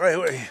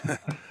 Right.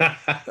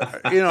 I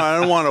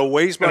don't want to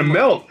waste my money.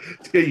 Melt.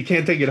 You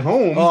can't take it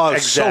home. Oh,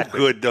 it's exactly.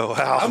 So good, though.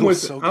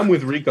 I'm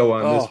with Rico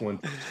on this one.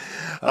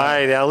 All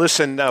right, now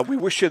listen, we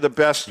wish you the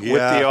best with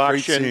the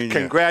auction.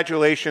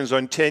 Congratulations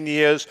on 10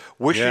 years.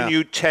 Wishing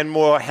you 10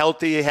 more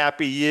healthy,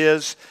 happy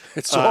years.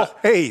 It's all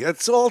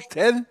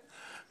 10?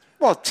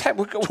 Well,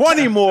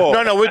 20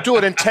 more. No, we'll do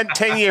it in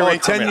 10-year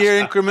increments. 10-year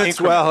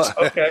increments. Well,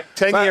 okay.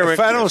 10-year increments. If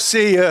I don't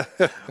see you.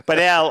 But,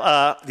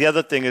 Al, the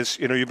other thing is,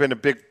 you've been a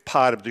big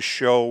part of the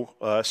show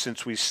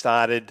since we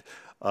started.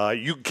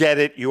 You get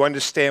it. You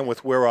understand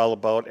what we're all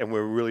about, and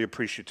we're really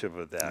appreciative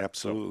of that.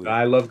 Absolutely.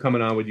 I love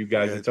coming on with you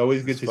guys. It's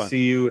always good to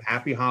see you.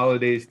 Happy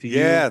holidays to you.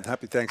 Yeah,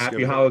 happy Thanksgiving.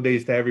 Happy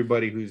holidays to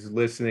everybody who's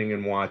listening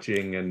and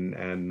watching,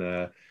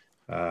 and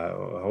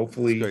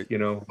hopefully,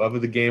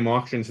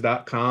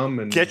 loveofthegameauctions.com.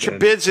 And get your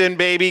bids in,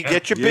 baby.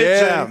 Get your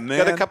bids in. Man.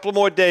 Got a couple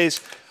more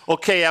days.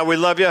 Okay, Al, we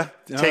love you.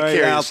 Take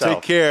care of yourself.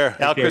 Take care.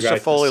 Al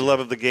Crisafulli,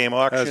 Love of the Game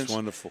Auctions. That's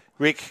wonderful.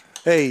 Rick.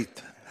 Hey,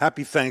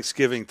 happy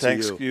Thanksgiving to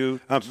Thanks you. you.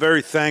 I'm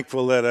very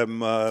thankful that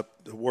I'm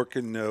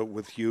working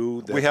with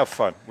you. We have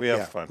fun. We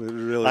have fun.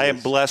 Really I am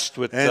blessed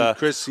with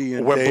Chrissy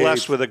and we're Dave.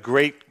 blessed with a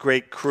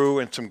great crew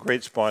and some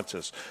great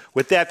sponsors.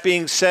 With that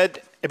being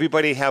said,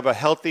 everybody have a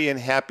healthy and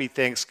happy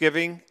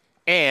Thanksgiving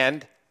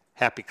and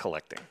happy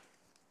collecting.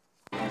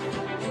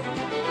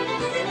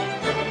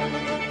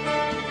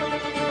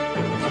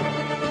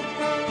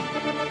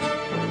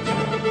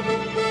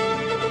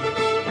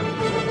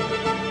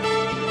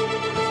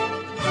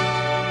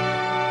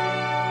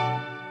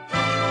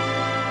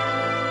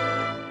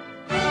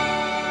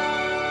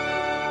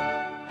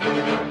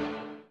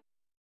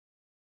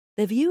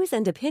 The views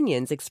and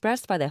opinions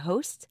expressed by the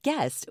hosts,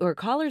 guests, or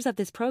callers of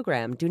this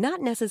program do not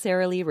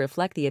necessarily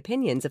reflect the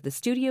opinions of the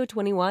Studio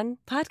 21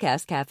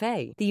 Podcast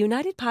Cafe, the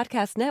United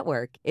Podcast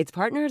Network, its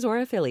partners, or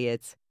affiliates.